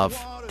and His love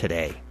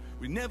today.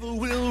 We never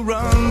will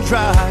run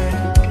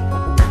dry.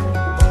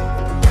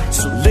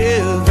 So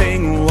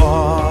living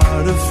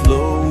water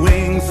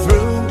flowing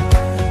through.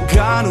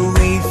 God,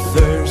 we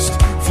thirst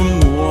for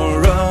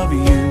more of you.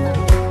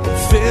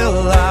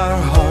 Fill our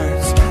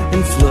hearts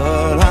and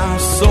flood our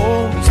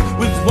souls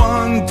with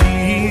one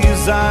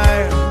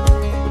desire.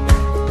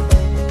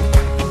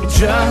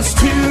 Just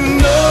to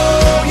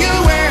know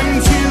you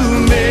and to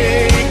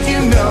make you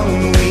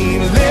known. We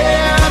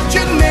lift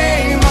your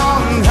name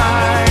on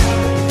high.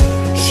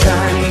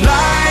 Shine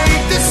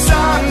like the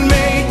sun,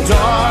 make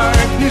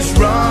darkness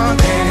run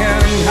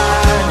and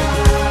hide.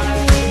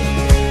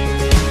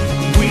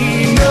 We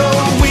know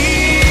we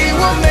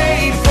were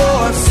made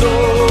for so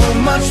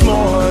much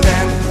more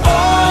than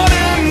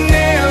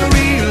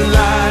ordinary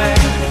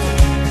life.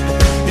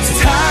 It's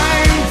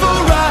time for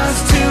us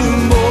to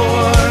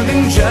more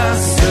than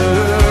just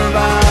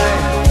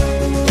survive.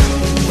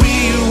 We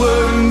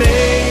were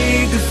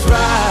made to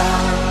thrive.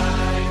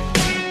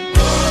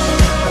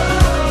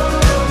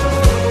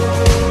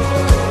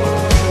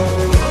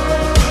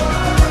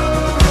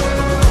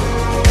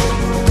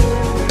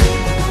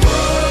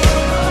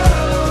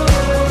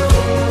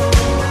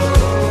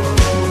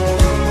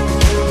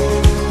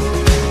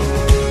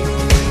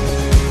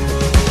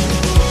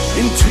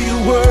 Into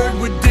your word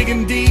we're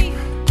digging deep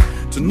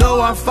to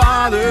know our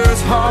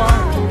Father's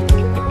heart.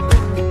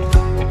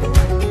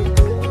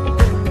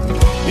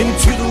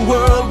 Into the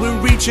world we're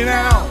reaching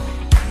out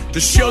to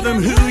show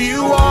them who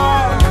you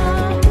are.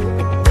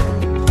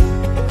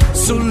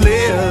 So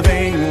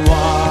living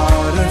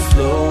water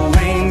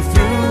flowing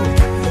through.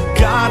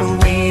 God,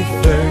 we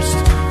thirst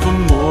for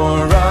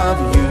more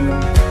of you.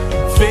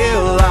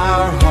 Fill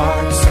our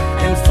hearts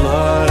and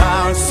flood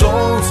our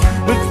souls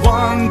with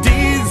one desire.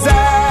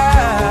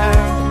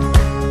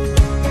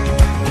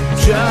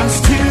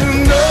 Just to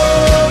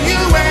know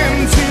you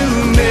and to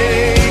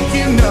make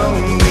you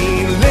known. We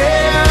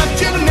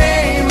lift your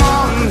name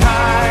on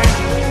high.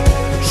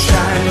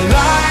 Shine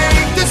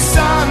like the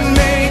sun,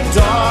 make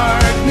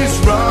darkness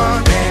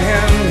run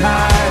and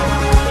hide.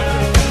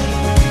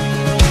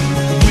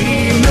 We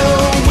know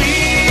we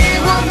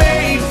were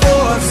made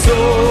for so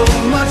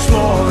much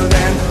more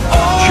than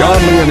John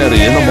Leonetti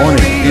in the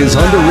Morning is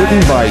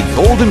underwritten by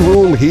Golden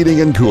Rule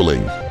Heating and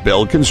Cooling,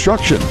 Bell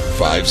Construction,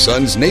 Five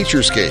Sons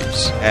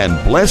Naturescapes, and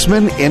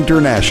Blessman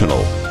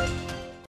International.